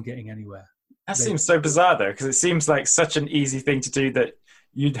 I wasn't getting anywhere. That seems so bizarre, though, because it seems like such an easy thing to do that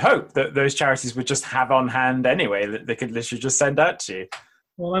you'd hope that those charities would just have on hand anyway, that they could literally just send out to you.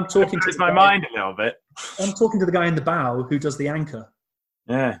 Well, I'm talking to my mind a little bit. I'm talking to the guy in the bow who does the anchor.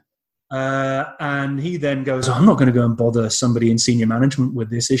 Yeah. And he then goes, I'm not going to go and bother somebody in senior management with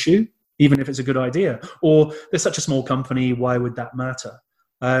this issue, even if it's a good idea. Or they're such a small company, why would that matter?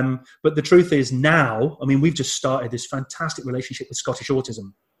 But the truth is now, I mean, we've just started this fantastic relationship with Scottish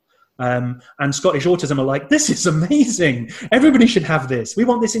Autism. And Scottish Autism are like, this is amazing. Everybody should have this. We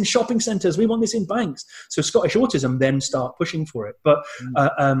want this in shopping centres. We want this in banks. So Scottish Autism then start pushing for it. But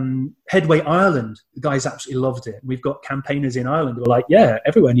Headway Ireland, the guys absolutely loved it. We've got campaigners in Ireland who are like, yeah,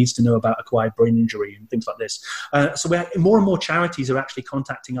 everyone needs to know about acquired brain injury and things like this. So more and more charities are actually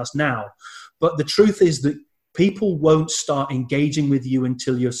contacting us now. But the truth is that people won't start engaging with you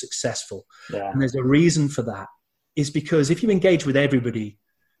until you're successful. Yeah. And there's a reason for that. Is because if you engage with everybody,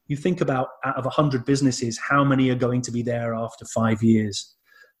 you think about out of 100 businesses, how many are going to be there after 5 years?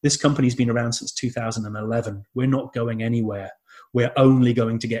 This company's been around since 2011. We're not going anywhere. We're only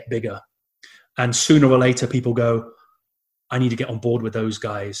going to get bigger. And sooner or later, people go, I need to get on board with those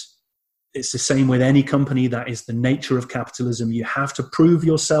guys. It's the same with any company. That is the nature of capitalism. You have to prove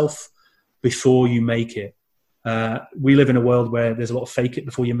yourself before you make it. We live in a world where there's a lot of fake it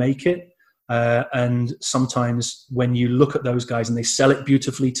before you make it. And sometimes when you look at those guys and they sell it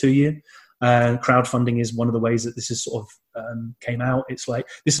beautifully to you, crowdfunding is one of the ways that this is sort of came out. It's like,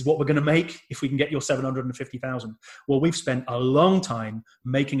 this is what we're going to make if we can get your 750,000. Well, we've spent a long time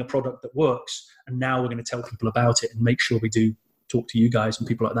making a product that works, and now we're going to tell people about it and make sure we do talk to you guys and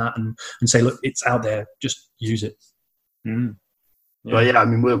people like that and say, look, it's out there, just use it. Yeah. Well, yeah, I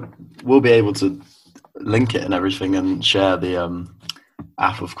mean, we'll be able to link it and everything and share the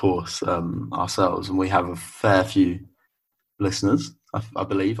app, of course, ourselves, and we have a fair few listeners, I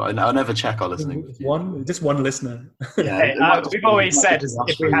believe. I never check our listening. Just one listener. Yeah, we've always said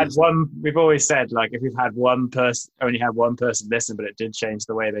if we had one. We've always said, like, if we've had one person, only had one person listen, but it did change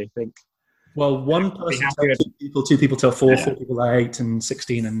the way they think. Well, one person tells two people tell four people tell 8 and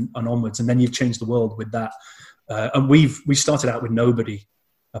 16 and onwards, and then you've changed the world with that. And we started out with nobody,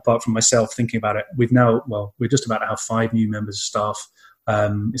 apart from myself thinking about it. We're just about to have 5 new members of staff.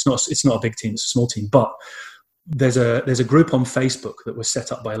 It's not a big team, it's a small team, but there's a group on Facebook that was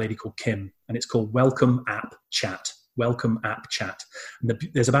set up by a lady called Kim, and it's called Welcome App Chat. Welcome App Chat. And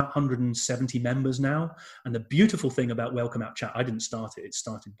there's about 170 members now. And the beautiful thing about Welcome App Chat, I didn't start it, it's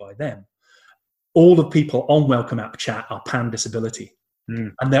started by them. All the people on Welcome App Chat are pan disability.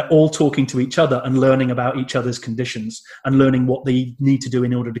 And they're all talking to each other and learning about each other's conditions and learning what they need to do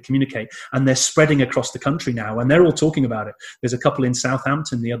in order to communicate. And they're spreading across the country now, and they're all talking about it. There's a couple in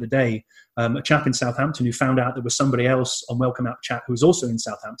Southampton the other day, a chap in Southampton who found out there was somebody else on Welcome App Chat who was also in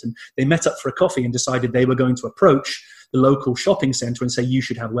Southampton. They met up for a coffee and decided they were going to approach the local shopping centre and say, you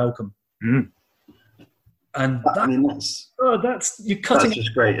should have Welcome. And that's you're cutting. That's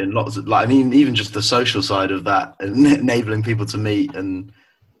just great, and lots of even just the social side of that, enabling people to meet and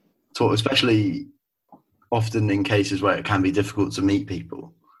talk, especially often in cases where it can be difficult to meet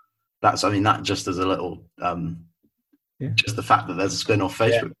people. That just as a little, just the fact that there's a spin off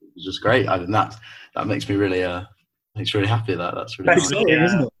Facebook is just great. I mean, that makes me really happy. That's really nice.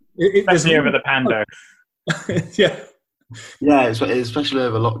 Isn't it? Especially over the pando. Especially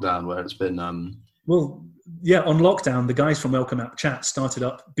over lockdown where it's been. On lockdown, the guys from Welcome App Chat started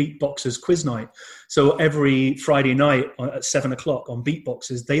up Beatboxers Quiz Night. So every Friday night at 7:00 on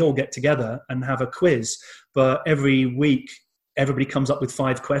Beatboxers, they all get together and have a quiz. But every week, everybody comes up with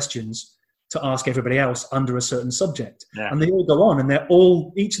 5 questions to ask everybody else under a certain subject. Yeah. And they all go on, and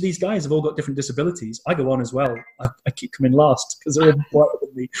each of these guys have all got different disabilities. I go on as well. I keep coming last because they're all whiter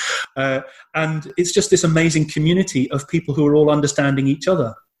than me. And it's just this amazing community of people who are all understanding each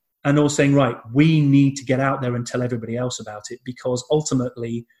other. And all saying, right, we need to get out there and tell everybody else about it, because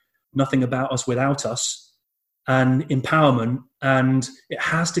ultimately nothing about us without us, and empowerment, and it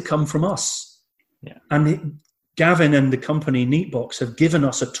has to come from us. Yeah. And Gavin and the company Neatbox have given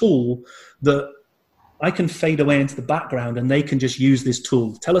us a tool that I can fade away into the background and they can just use this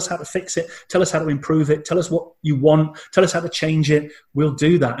tool. Tell us how to fix it. Tell us how to improve it. Tell us what you want. Tell us how to change it. We'll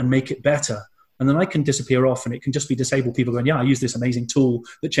do that and make it better. And then I can disappear off, and it can just be disabled people going, I use this amazing tool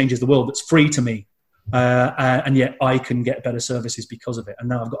that changes the world, that's free to me. and yet I can get better services because of it. And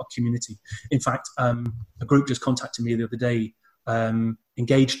now I've got a community. In fact, a group just contacted me the other day.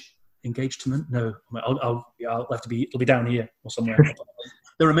 Engagement? No, I'll have to be. It'll be down here or somewhere.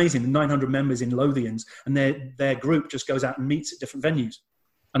 They're amazing. 900 members in Lothians, and their group just goes out and meets at different venues.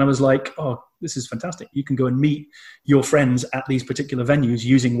 And I was like, oh, this is fantastic. You can go and meet your friends at these particular venues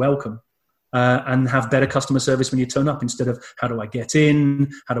using Welcome. And have better customer service when you turn up, instead of how do I get in?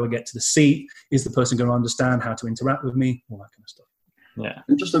 How do I get to the seat? Is the person going to understand how to interact with me? All that kind of stuff. Yeah.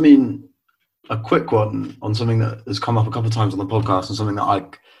 And just, I mean, a quick one on something that has come up a couple of times on the podcast, and something that I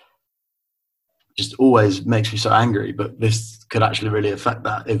just always makes me so angry, but this could actually really affect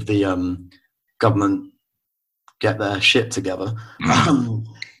that if the government get their shit together.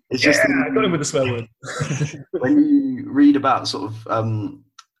 It's just I got him with a swear word. When you read about sort of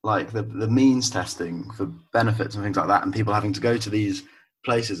like the means testing for benefits and things like that, and people having to go to these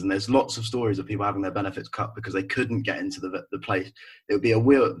places, and there's lots of stories of people having their benefits cut because they couldn't get into the place. It would be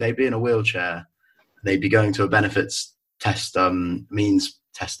they'd be in a wheelchair, they'd be going to a benefits test, means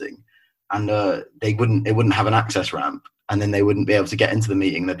testing, and it wouldn't have an access ramp, and then they wouldn't be able to get into the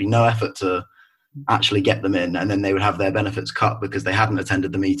meeting. There'd be no effort to actually get them in, and then they would have their benefits cut because they hadn't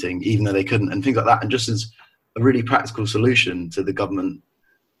attended the meeting, even though they couldn't, and things like that. And just as a really practical solution to the government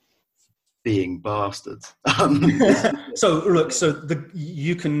being bastards. So look,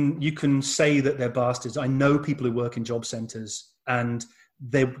 you can say that they're bastards. I know people who work in job centres, and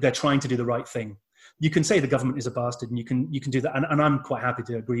they're trying to do the right thing. You can say the government is a bastard, and you can do that, and I'm quite happy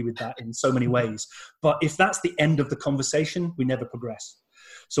to agree with that in so many ways. But if that's the end of the conversation, we never progress.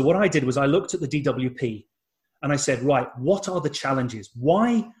 So what I did was I looked at the DWP, and I said, right, what are the challenges?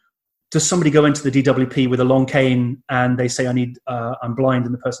 Why does somebody go into the DWP with a long cane and they say, I'm blind,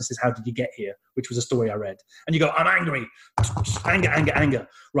 and the person says, how did you get here? Which was a story I read. And you go, I'm angry. Anger.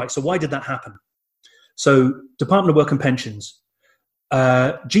 Right, so why did that happen? So Department of Work and Pensions,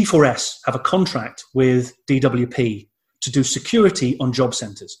 G4S have a contract with DWP to do security on job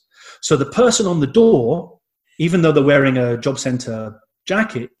centres. So the person on the door, even though they're wearing a job centre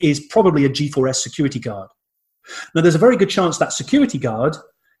jacket, is probably a G4S security guard. Now, there's a very good chance that security guard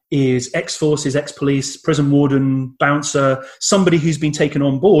is ex-forces, ex-police, prison warden, bouncer, somebody who's been taken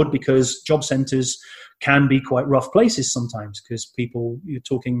on board, because job centres can be quite rough places sometimes, because people, you're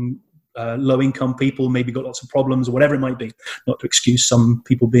talking low-income people, maybe got lots of problems or whatever it might be. Not to excuse some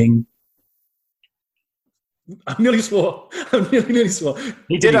people being... I nearly swore.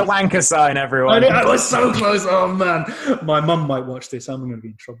 He did a wanker sign, everyone. I was so close. Oh, man. My mum might watch this. I'm going to be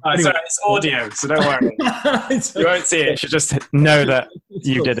in trouble. Anyway. Sorry, it's audio, so don't worry. You won't see it. You just know that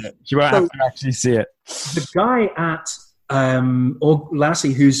you did it. You won't have to actually see it. The guy at, or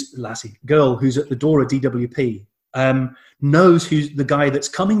girl who's at the door of DWP, knows who's the guy that's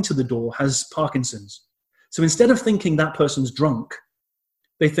coming to the door has Parkinson's. So instead of thinking that person's drunk,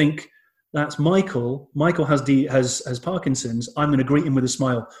 they think, that's Michael. Michael has Parkinson's. I'm going to greet him with a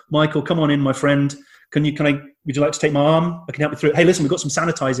smile. Michael, come on in, my friend. Would you like to take my arm? I can help you through it. Hey, listen, we've got some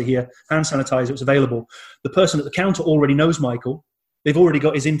sanitizer here. Hand sanitizer, it's available. The person at the counter already knows Michael. They've already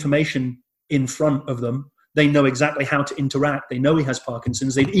got his information in front of them. They know exactly how to interact. They know he has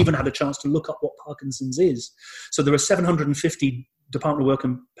Parkinson's. They've even had a chance to look up what Parkinson's is. So there are 750 Department of Work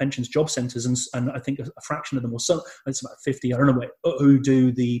and Pensions job centres, and I think a fraction of them, or so, it's about 50, I don't know, who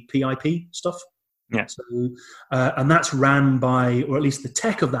do the PIP stuff. Yeah. So, and that's ran by, or at least the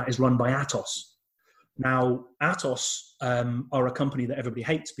tech of that is run by Atos. Now, Atos are a company that everybody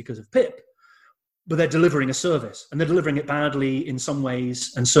hates because of PIP, but they're delivering a service, and they're delivering it badly in some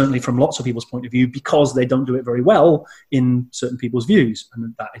ways, and certainly from lots of people's point of view, because they don't do it very well in certain people's views.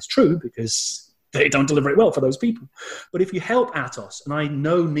 And that is true, because they don't deliver it well for those people. But if you help Atos, and I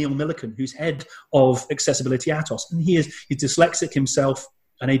know Neil Milliken, who's head of Accessibility Atos, and he's dyslexic himself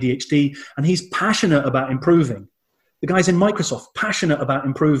and ADHD, and he's passionate about improving. The guys in Microsoft, passionate about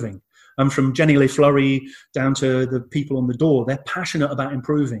improving. From Jenny LeFleury down to the people on the door, they're passionate about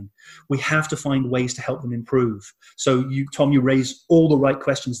improving. We have to find ways to help them improve. So Tom, you raise all the right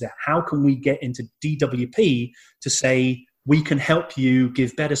questions there. How can we get into DWP to say, we can help you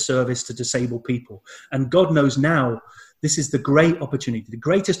give better service to disabled people? And God knows now, this is the great opportunity, the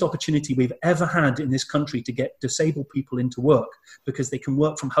greatest opportunity we've ever had in this country to get disabled people into work, because they can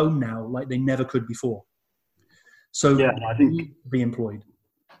work from home now like they never could before. So yeah, I think be employed.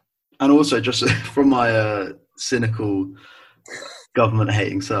 And also, just from my cynical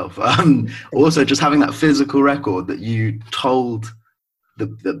government-hating self, also just having that physical record that you told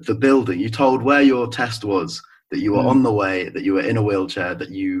the building, you told where your test was, that you were on the way, that you were in a wheelchair,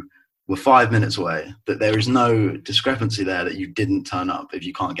 that you were 5 minutes away, that there is no discrepancy there that you didn't turn up if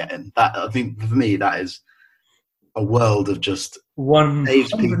you can't get in. That, I think, for me, that is a world of just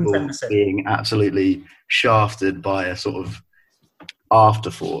saves people being absolutely shafted by a sort of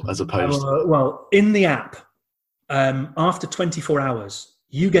afterthought as opposed to... Well, in the app, after 24 hours,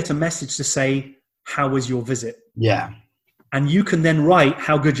 you get a message to say, how was your visit? Yeah. And you can then write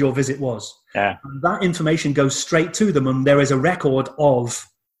how good your visit was. Yeah. And that information goes straight to them, and there is a record of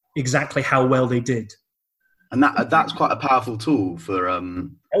exactly how well they did. And that's quite a powerful tool for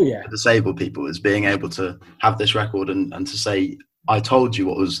for disabled people, is being able to have this record and to say, I told you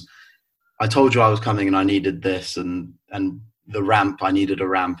I was coming and I needed this, and the ramp, I needed a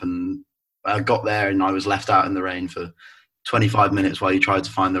ramp, and I got there and I was left out in the rain for 25 minutes while you tried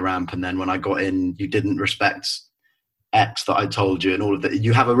to find the ramp, and then when I got in, you didn't respect X that I told you, and all of that.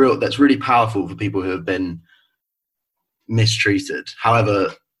 You have that's really powerful for people who have been mistreated,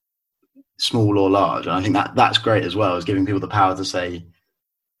 however small or large. And I think that's great as well, is giving people the power to say,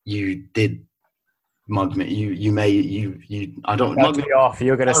 you did mug me, I don't mug me off,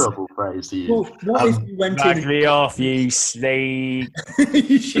 you're gonna terrible phrase to use. Well, what if you went mug me off, you slave?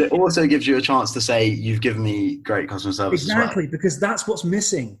 It also gives you a chance to say, you've given me great customer service. Exactly, because that's what's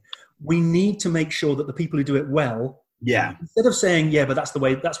missing. We need to make sure that the people who do it well, instead of saying, but that's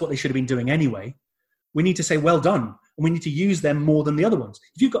what they should have been doing anyway, we need to say, well done. And we need to use them more than the other ones.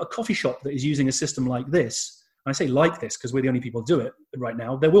 If you've got a coffee shop that is using a system like this, and I say like this because we're the only people who do it right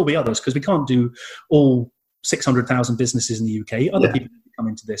now, there will be others, because we can't do all 600,000 businesses in the UK. Other people come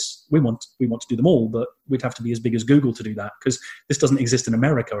into this. We want to do them all, but we'd have to be as big as Google to do that, because this doesn't exist in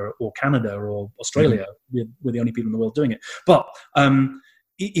America or Canada or Australia. Mm-hmm. We're the only people in the world doing it. But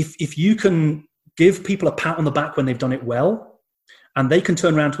if you can give people a pat on the back when they've done it well, and they can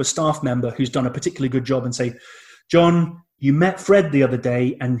turn around to a staff member who's done a particularly good job and say, John, you met Fred the other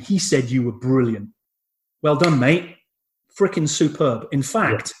day and he said you were brilliant. Well done, mate. Frickin' superb. In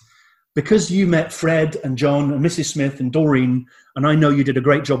fact, because you met Fred and John and Mrs. Smith and Doreen, and I know you did a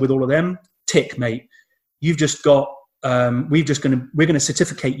great job with all of them, tick, mate. You've just got, we're going to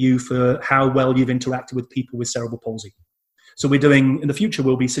certificate you for how well you've interacted with people with cerebral palsy. So we're doing, in the future,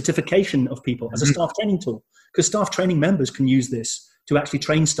 will be certification of people as a staff training tool, because staff training members can use this to actually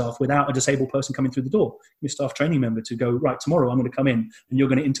train staff without a disabled person coming through the door. Your staff training member to go, right, tomorrow I'm going to come in and you're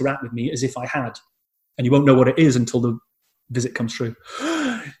going to interact with me as if I had. And you won't know what it is until the visit comes through.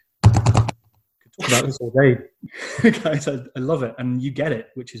 Could talk about this all day. Guys, I love it. And you get it,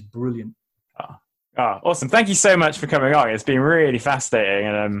 which is brilliant. Oh, awesome. Thank you so much for coming on. It's been really fascinating.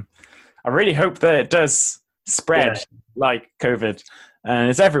 And I really hope that it does spread like COVID. And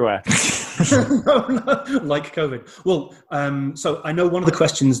it's everywhere. Like COVID. Well, so I know one of the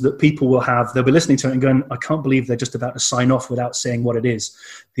questions that people will have, they'll be listening to it and going, I can't believe they're just about to sign off without saying what it is.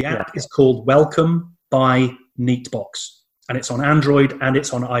 The app is called Welcome by Neatbox, and it's on Android and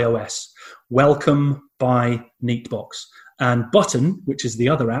it's on iOS. Welcome by Neatbox. And Button, which is the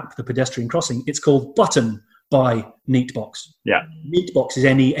other app, the pedestrian crossing, it's called Button by Neatbox. Yeah. Neatbox is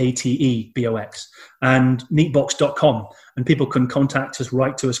Neatebox, and neatbox.com. And people can contact us,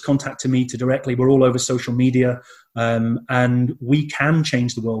 write to us, contact me directly. We're all over social media, and we can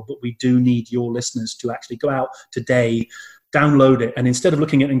change the world, but we do need your listeners to actually go out today, download it, and instead of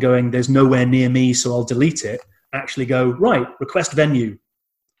looking at it and going, there's nowhere near me, so I'll delete it, actually go, right, request venue.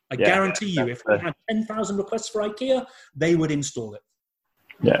 I guarantee you, if we had 10,000 requests for IKEA, they would install it.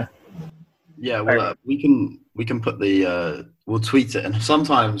 Yeah. Yeah, well, we can put we'll tweet it, and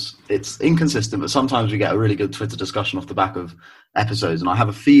sometimes it's inconsistent, but sometimes we get a really good Twitter discussion off the back of episodes, and I have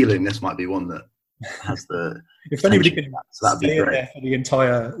a feeling this might be one that has the. If anybody could so that'd be great. There for the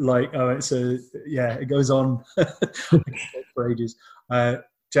entire, it goes on for ages.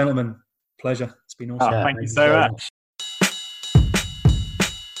 Gentlemen, pleasure. It's been awesome. Thank you so much.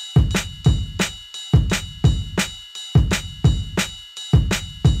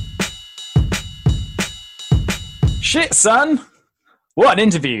 Shit, son. What an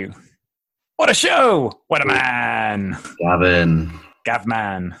interview. What a show. What a man.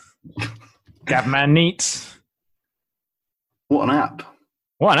 Gavman Neat. What an app.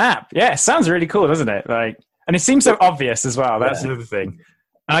 What an app. Yeah, it sounds really cool, doesn't it? And it seems so obvious as well. That's the other thing.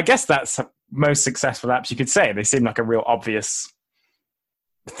 And I guess that's most successful apps you could say. They seem like a real obvious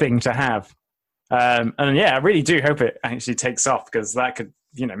thing to have. And I really do hope it actually takes off, because that could,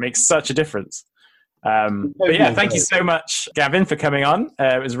 make such a difference. Thank you so much, Gavin, for coming on.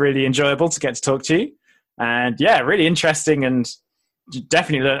 It was really enjoyable to get to talk to you, and really interesting, and you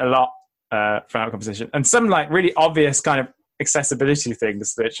definitely learned a lot from our conversation, and some really obvious kind of accessibility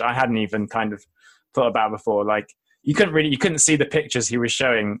things which I hadn't even kind of thought about before, like you couldn't see the pictures he was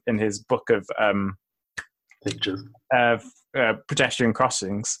showing in his book of pictures of pedestrian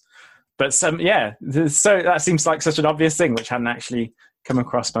crossings. But so that seems like such an obvious thing, which hadn't actually come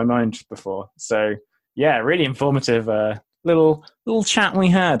across my mind before. So yeah, really informative little chat we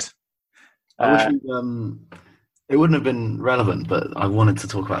had. I wish it wouldn't have been relevant, but I wanted to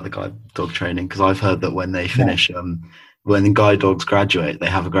talk about the guide dog training because I've heard that when they finish, when the guide dogs graduate, they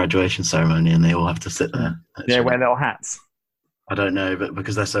have a graduation ceremony and they all have to sit there. They wear little hats. I don't know, but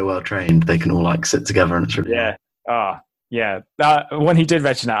because they're so well trained, they can all like sit together and it's really when he did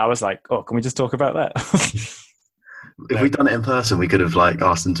mention that, I was like, oh, can we just talk about that? If we'd done it in person, we could have like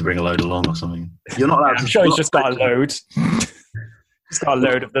asked them to bring a load along or something. You're not allowed. I'm sure he's just got a load. He's got a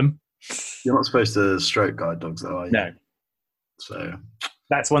load of them. You're not supposed to stroke guide dogs, though, are you? No. So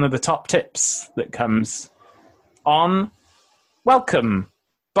that's one of the top tips that comes on Welcome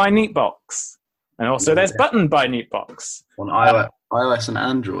by Neatbox, and also there's Button by Neatbox on iOS and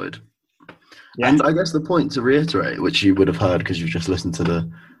Android. Yeah. And I guess the point to reiterate, which you would have heard because you've just listened to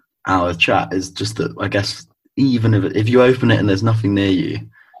our chat, is just that I guess even if you open it and there's nothing near you,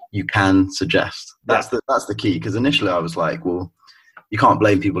 you can suggest. That's the key. Because initially I was like, well, you can't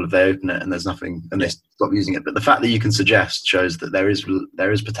blame people if they open it and there's nothing and they stop using it. But the fact that you can suggest shows that there is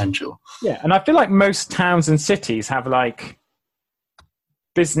potential. Yeah, and I feel like most towns and cities have like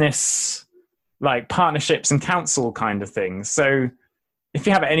business, like partnerships and council kind of things. So if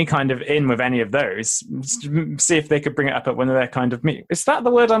you have any kind of in with any of those, see if they could bring it up at one of their kind of meetings. Is that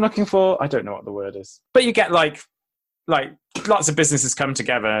the word I'm looking for? I don't know what the word is. But you get like lots of businesses come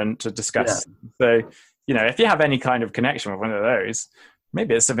together and to discuss. Yeah. So, if you have any kind of connection with one of those,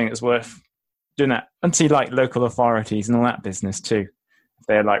 maybe it's something that's worth doing that. And see like local authorities and all that business too. If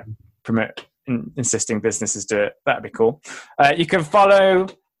they're like insisting businesses do it, that'd be cool. You can follow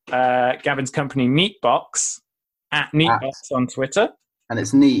Gavin's company Neatbox at Neatbox on Twitter. And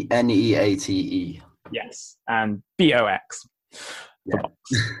it's Neat, Neate. Yes, and BOX. Yeah.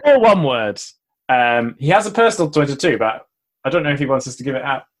 All one word. He has a personal Twitter too, but I don't know if he wants us to give it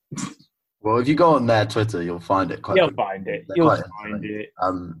out. Well, if you go on their Twitter, you'll find it. You'll find it.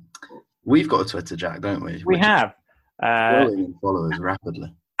 We've got a Twitter, Jack, don't we? We have. Growing followers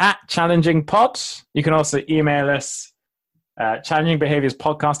rapidly. At Challenging Pod. You can also email us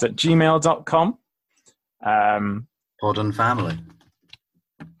challengingbehaviorspodcast@gmail.com. Pod and Family.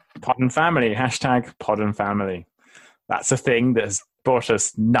 Pod and Family. Hashtag Pod and Family. That's a thing that has brought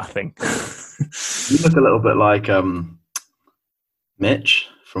us nothing. You look a little bit like Mitch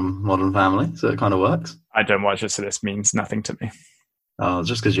from Modern Family, so it kind of works. I don't watch it, so this means nothing to me. Oh,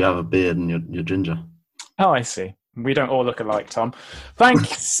 just because you have a beard and you're ginger. Oh, I see. We don't all look alike, Tom.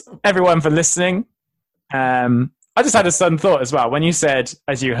 Thanks, everyone, for listening. I just had a sudden thought as well. When you said,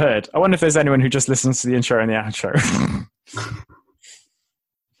 as you heard, I wonder if there's anyone who just listens to the intro and the outro.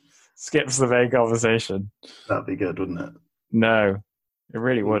 Skips the main conversation. That'd be good, wouldn't it? No, it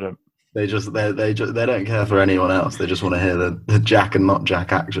really wouldn't. They don't care for anyone else. They just want to hear the Jack and not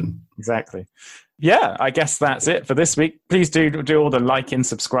Jack action. Exactly. Yeah, I guess that's it for this week. Please do all the liking,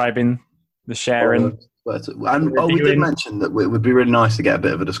 subscribing, the sharing. And we did mention that it would be really nice to get a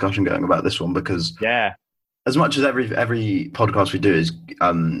bit of a discussion going about this one because as much as every podcast we do is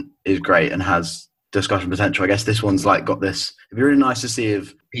great and has discussion potential, I guess this one's like got this. It'd be really nice to see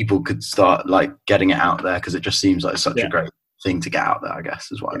if people could start like getting it out there because it just seems like such a great thing to get out there, I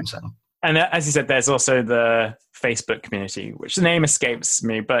guess is what I'm saying. And as you said, there's also the Facebook community, which the name escapes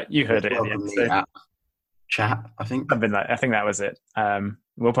me, but you heard it in the episode. Chat, I think. I think that was it.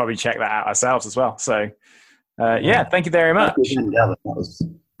 We'll probably check that out ourselves as well. So, thank you very much. Yeah, that was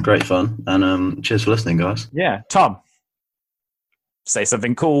great fun. And cheers for listening, guys. Yeah. Tom, say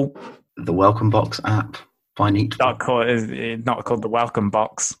something cool. The Welcome Box app by Neatbox. It's not called the Welcome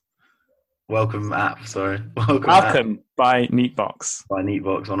Box. Welcome app, sorry. Welcome by Neatbox. By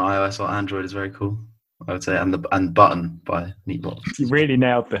Neatbox on iOS or Android is very cool, I would say. And Button by Neatbox. You really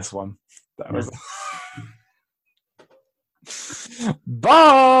nailed this one. That was.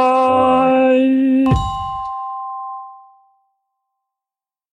 Bye.